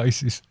actual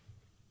places.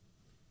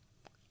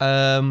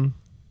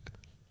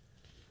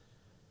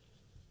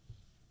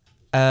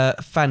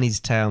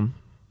 Fannystown.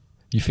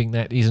 You think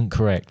that isn't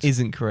correct?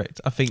 Isn't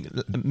correct. I think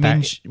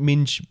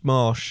Minge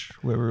Marsh,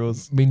 wherever it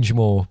was.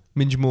 Mingemore.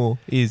 Mingemore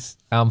is.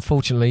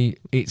 Unfortunately,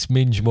 it's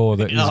Mingemore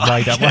that is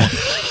made up.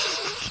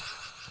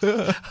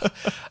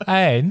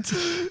 And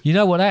you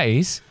know what that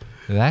is?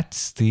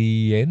 That's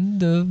the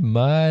end of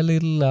my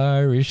little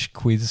Irish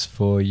quiz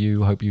for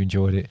you. Hope you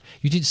enjoyed it.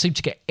 You didn't seem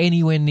to get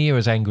anywhere near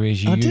as angry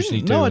as you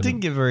usually do. No, I didn't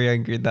get very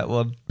angry in that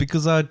one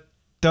because I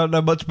don't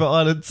know much about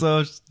Ireland, so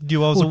I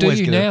knew I was always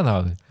do you gonna...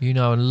 now, though? You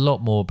know a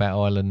lot more about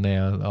Ireland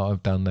now that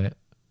I've done that.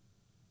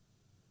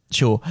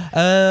 Sure.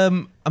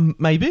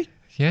 Maybe.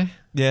 Yeah?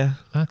 Yeah.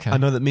 Okay. I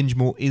know that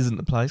Mingemore isn't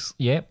the place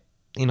Yep.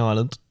 in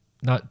Ireland.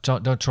 No,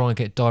 don't try and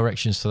get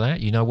directions to that.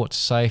 You know what to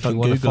say if Don't you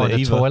want to Google find it a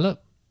either. toilet.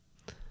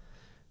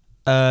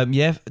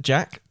 Yeah,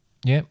 Jack.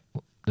 Yep.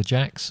 The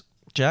Jacks.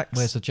 Jack's.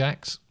 Where's the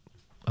Jacks?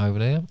 Over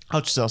there.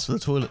 I'll just ask for the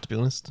toilet, to be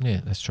honest. Yeah,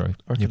 that's true.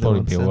 I reckon You'll probably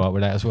they'll be understand. all right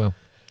with that as well.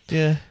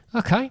 Yeah.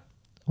 Okay.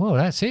 Well,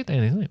 that's it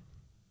then, isn't it?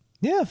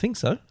 Yeah, I think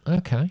so.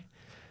 Okay.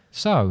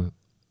 So,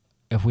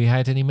 have we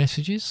had any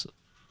messages?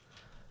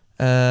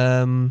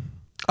 There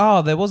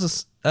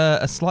was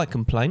a slight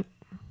complaint.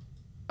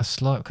 A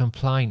slight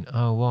complaint.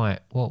 Oh, right.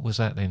 What was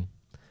that then?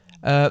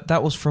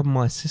 That was from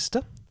my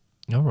sister,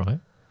 All right.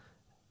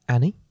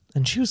 Annie,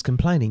 and she was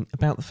complaining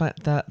about the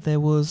fact that there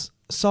was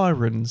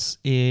sirens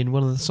in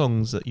one of the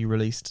songs that you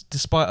released,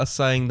 despite us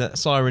saying that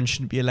sirens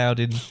shouldn't be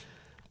allowed in.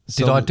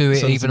 Did I do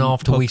it songs even and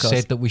after we podcasts.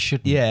 said that we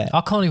shouldn't? Yeah.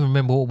 I can't even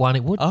remember what one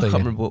it would I be.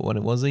 can't remember what one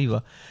it was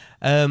either.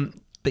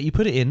 But you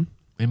put it in,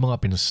 It might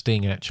have been a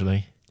Sting,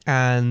 actually.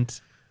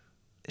 and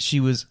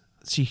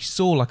she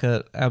saw like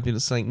a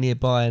ambulance something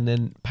nearby, and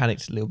then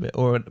panicked a little bit,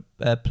 or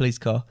a police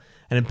car,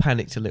 and then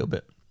panicked a little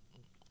bit.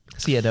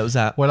 So yeah, that was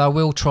that. Well, I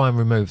will try and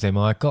remove them.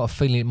 I got a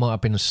feeling it might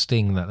have been a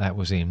Sting that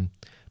was in,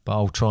 but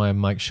I'll try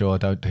and make sure I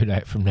don't do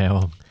that from now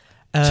on.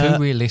 Too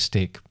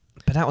realistic.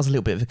 But that was a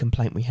little bit of a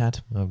complaint we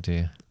had. Oh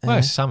dear. Well,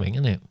 it's something,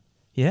 isn't it?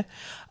 Yeah.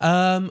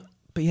 But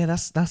yeah,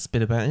 that's a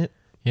bit about it.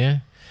 Yeah.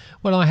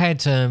 Well, I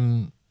had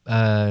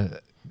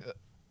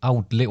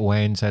old Little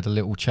Hands had a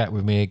little chat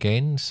with me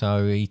again.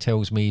 So he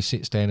tells me he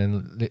sits down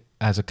and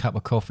has a cup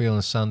of coffee on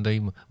a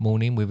Sunday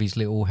morning with his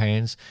little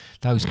hands.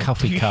 Those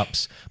coffee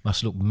cups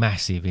must look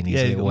massive in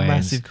his little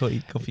hands. Massive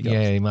coffee cups.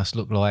 Yeah, he must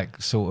look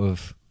like sort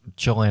of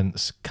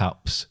giant's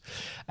cups.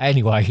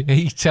 Anyway,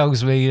 he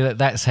tells me that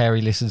that's how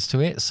he listens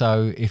to it.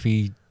 So if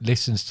he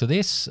listens to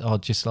this,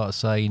 I'd just like to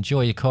say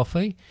enjoy your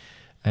coffee,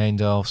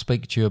 and I'll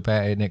speak to you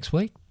about it next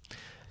week.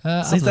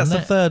 So that's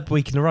the third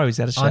week in a row he's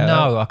had a shout I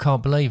know, out. I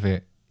can't believe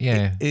it.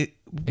 Yeah.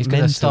 He's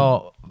going to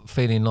start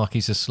feeling like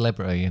he's a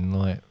celebrity and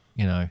like,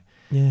 you know,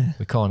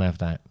 we can't have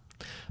that.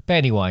 But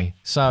anyway,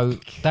 so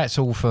that's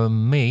all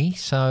from me.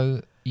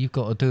 So you've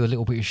got to do a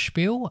little bit of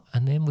spiel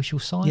and then we shall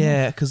sign off.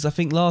 Yeah, because I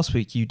think last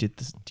week you did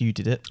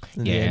it.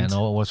 Yeah, and I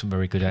wasn't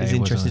very good at it. It's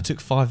interesting. It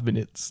took 5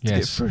 minutes to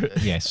get through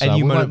it. Yes. And so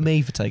you moaned at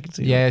me for taking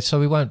too long. Yeah, so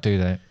we won't do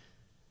that.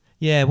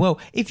 Yeah, well,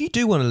 if you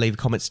do want to leave a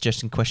comment,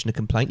 suggestion, question, or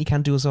complaint, you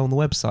can do so on the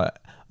website,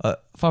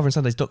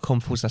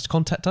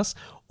 fatherandsundays.com/contact us,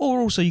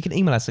 or also you can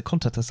email us at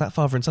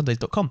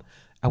contactus@fatherandsundays.com.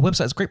 Our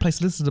website is a great place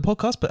to listen to the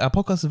podcast, but our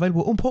podcast is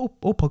available on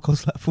all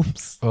podcast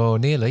platforms. Oh,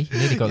 nearly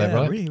got that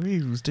right.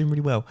 Really was doing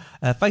really well.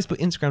 Facebook,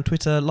 Instagram,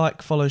 Twitter,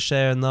 like, follow,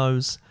 share, and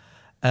those.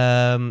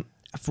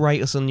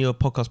 Rate us on your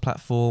podcast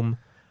platform,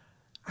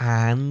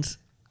 and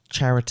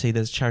charity.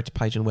 There's a charity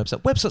page on the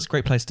website. Website's a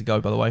great place to go,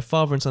 by the way,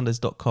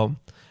 fatherandsundays.com.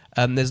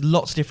 There's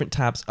lots of different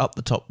tabs up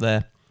the top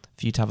there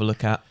for you to have a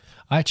look at.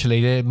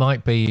 Actually, there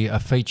might be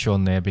a feature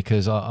on there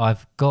because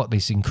I've got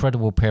this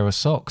incredible pair of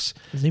socks.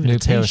 There's even new a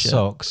pair of t-shirt.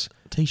 socks.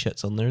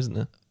 T-shirts on there, isn't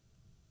there?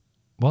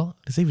 What?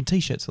 There's even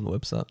T-shirts on the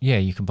website. Yeah,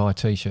 you can buy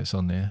T-shirts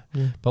on there.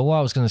 Yeah. But what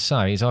I was going to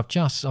say is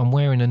I'm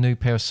wearing a new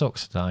pair of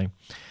socks today,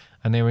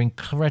 and they're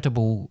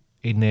incredible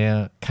in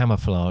their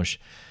camouflage.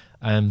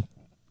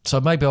 So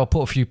maybe I'll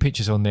put a few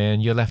pictures on there,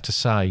 and you'll have to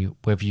say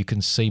whether you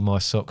can see my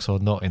socks or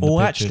not in the picture.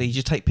 Or actually, you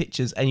just take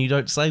pictures and you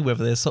don't say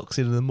whether there's socks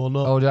in them or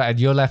not. Oh, and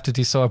you'll have to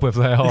decide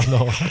whether they are or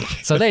not.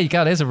 So there you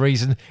go. There's a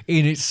reason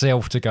in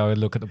itself to go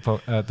and look at the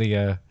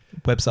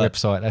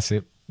website. That's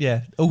it.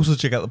 Yeah. Also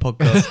check out the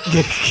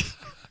podcast.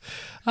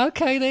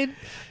 Okay, then.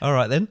 All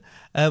right, then.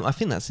 I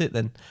think that's it,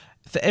 then.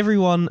 For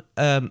everyone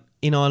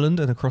in Ireland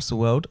and across the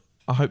world,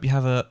 I hope you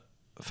have a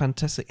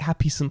fantastic,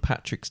 happy St.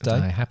 Patrick's Day.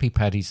 Happy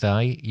Paddy's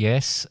Day,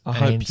 yes. I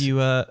hope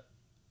you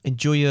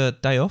enjoy your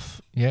day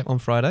off on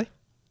Friday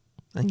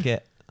and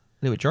get a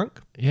little bit drunk.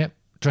 Yep.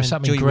 Dress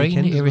up in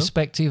green,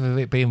 irrespective of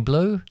it being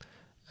blue.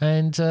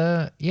 And,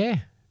 enjoy.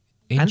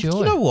 And you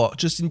know what?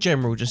 Just in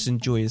general, just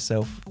enjoy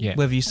yourself. Yeah.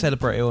 Whether you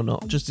celebrate it or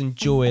not, just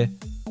enjoy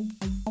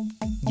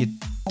your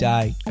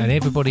day. And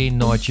everybody in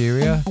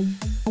Nigeria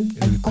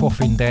who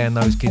quaffing down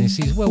those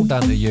Guinnesses, well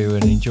done to you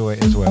and enjoy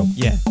it as well.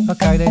 Yeah.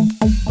 Okay then.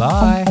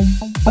 Bye.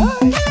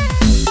 Bye.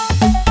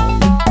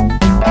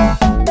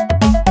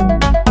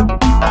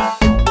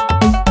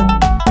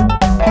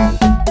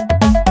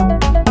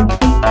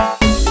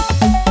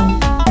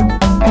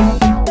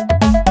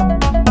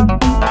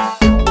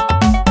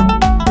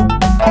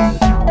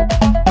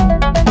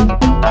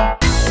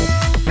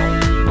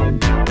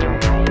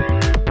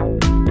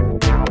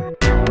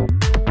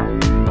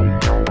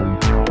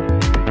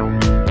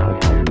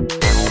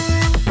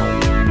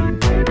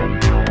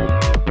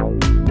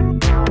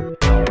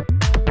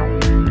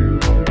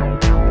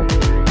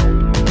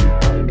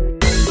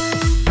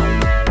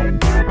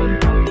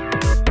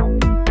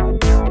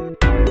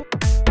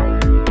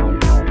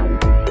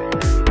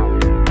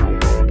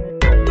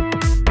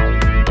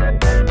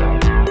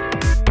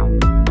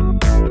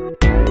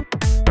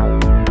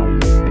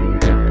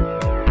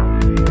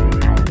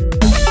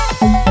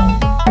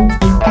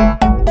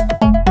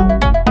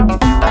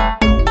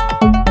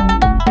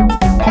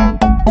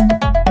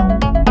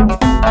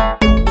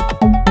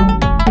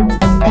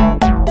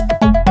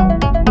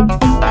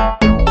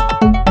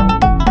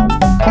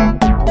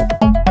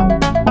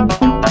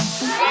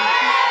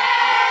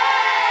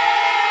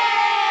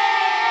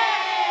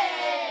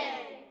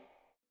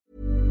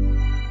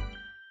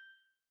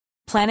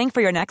 Planning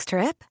for your next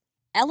trip?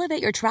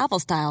 Elevate your travel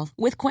style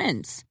with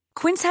Quince.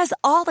 Quince has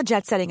all the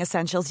jet-setting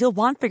essentials you'll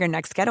want for your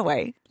next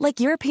getaway, like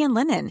European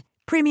linen,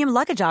 premium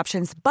luggage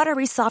options,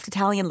 buttery soft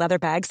Italian leather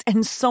bags,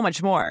 and so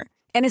much more.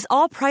 And is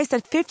all priced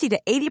at 50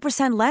 to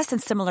 80% less than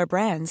similar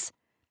brands.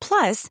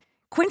 Plus,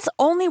 Quince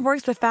only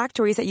works with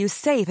factories that use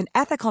safe and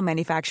ethical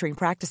manufacturing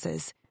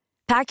practices.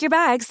 Pack your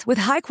bags with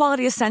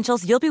high-quality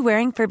essentials you'll be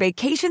wearing for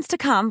vacations to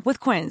come with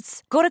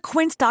Quince. Go to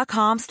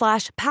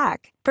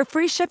quince.com/pack for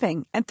free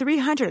shipping and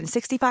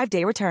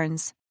 365-day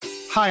returns.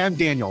 Hi, I'm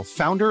Daniel,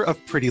 founder of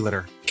Pretty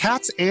Litter.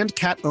 Cats and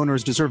cat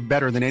owners deserve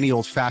better than any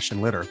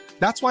old-fashioned litter.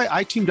 That's why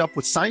I teamed up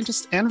with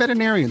scientists and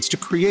veterinarians to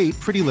create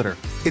Pretty Litter.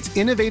 Its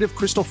innovative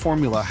crystal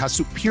formula has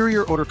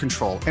superior odor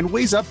control and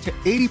weighs up to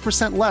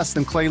 80% less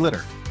than clay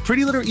litter.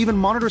 Pretty Litter even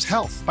monitors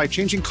health by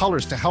changing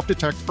colors to help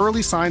detect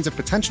early signs of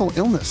potential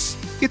illness.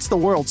 It's the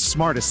world's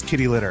smartest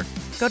kitty litter.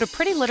 Go to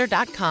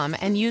prettylitter.com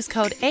and use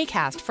code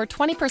ACAST for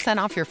 20%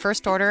 off your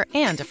first order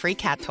and a free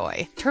cat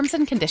toy. Terms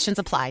and conditions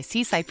apply.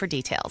 See site for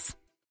details.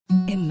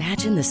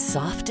 Imagine the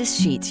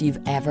softest sheets you've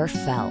ever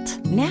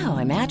felt. Now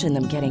imagine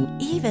them getting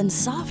even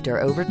softer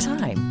over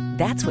time.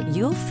 That's what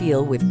you'll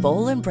feel with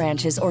Boll &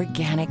 Branch's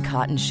organic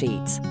cotton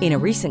sheets. In a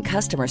recent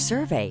customer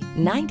survey,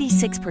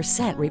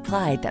 96%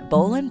 replied that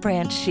Boll &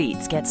 Branch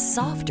sheets get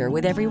softer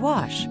with every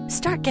wash.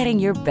 Start getting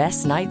your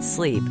best night's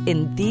sleep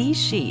in these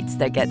sheets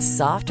that get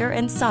softer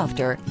and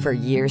softer for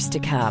years to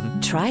come.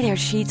 Try their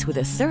sheets with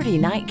a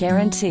 30-night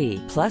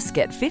guarantee. Plus,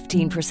 get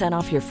 15%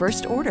 off your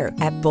first order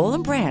at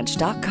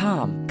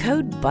bollandbranch.com.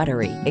 Code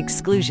BUTTERY.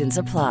 Exclusions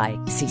apply.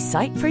 See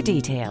site for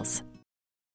details.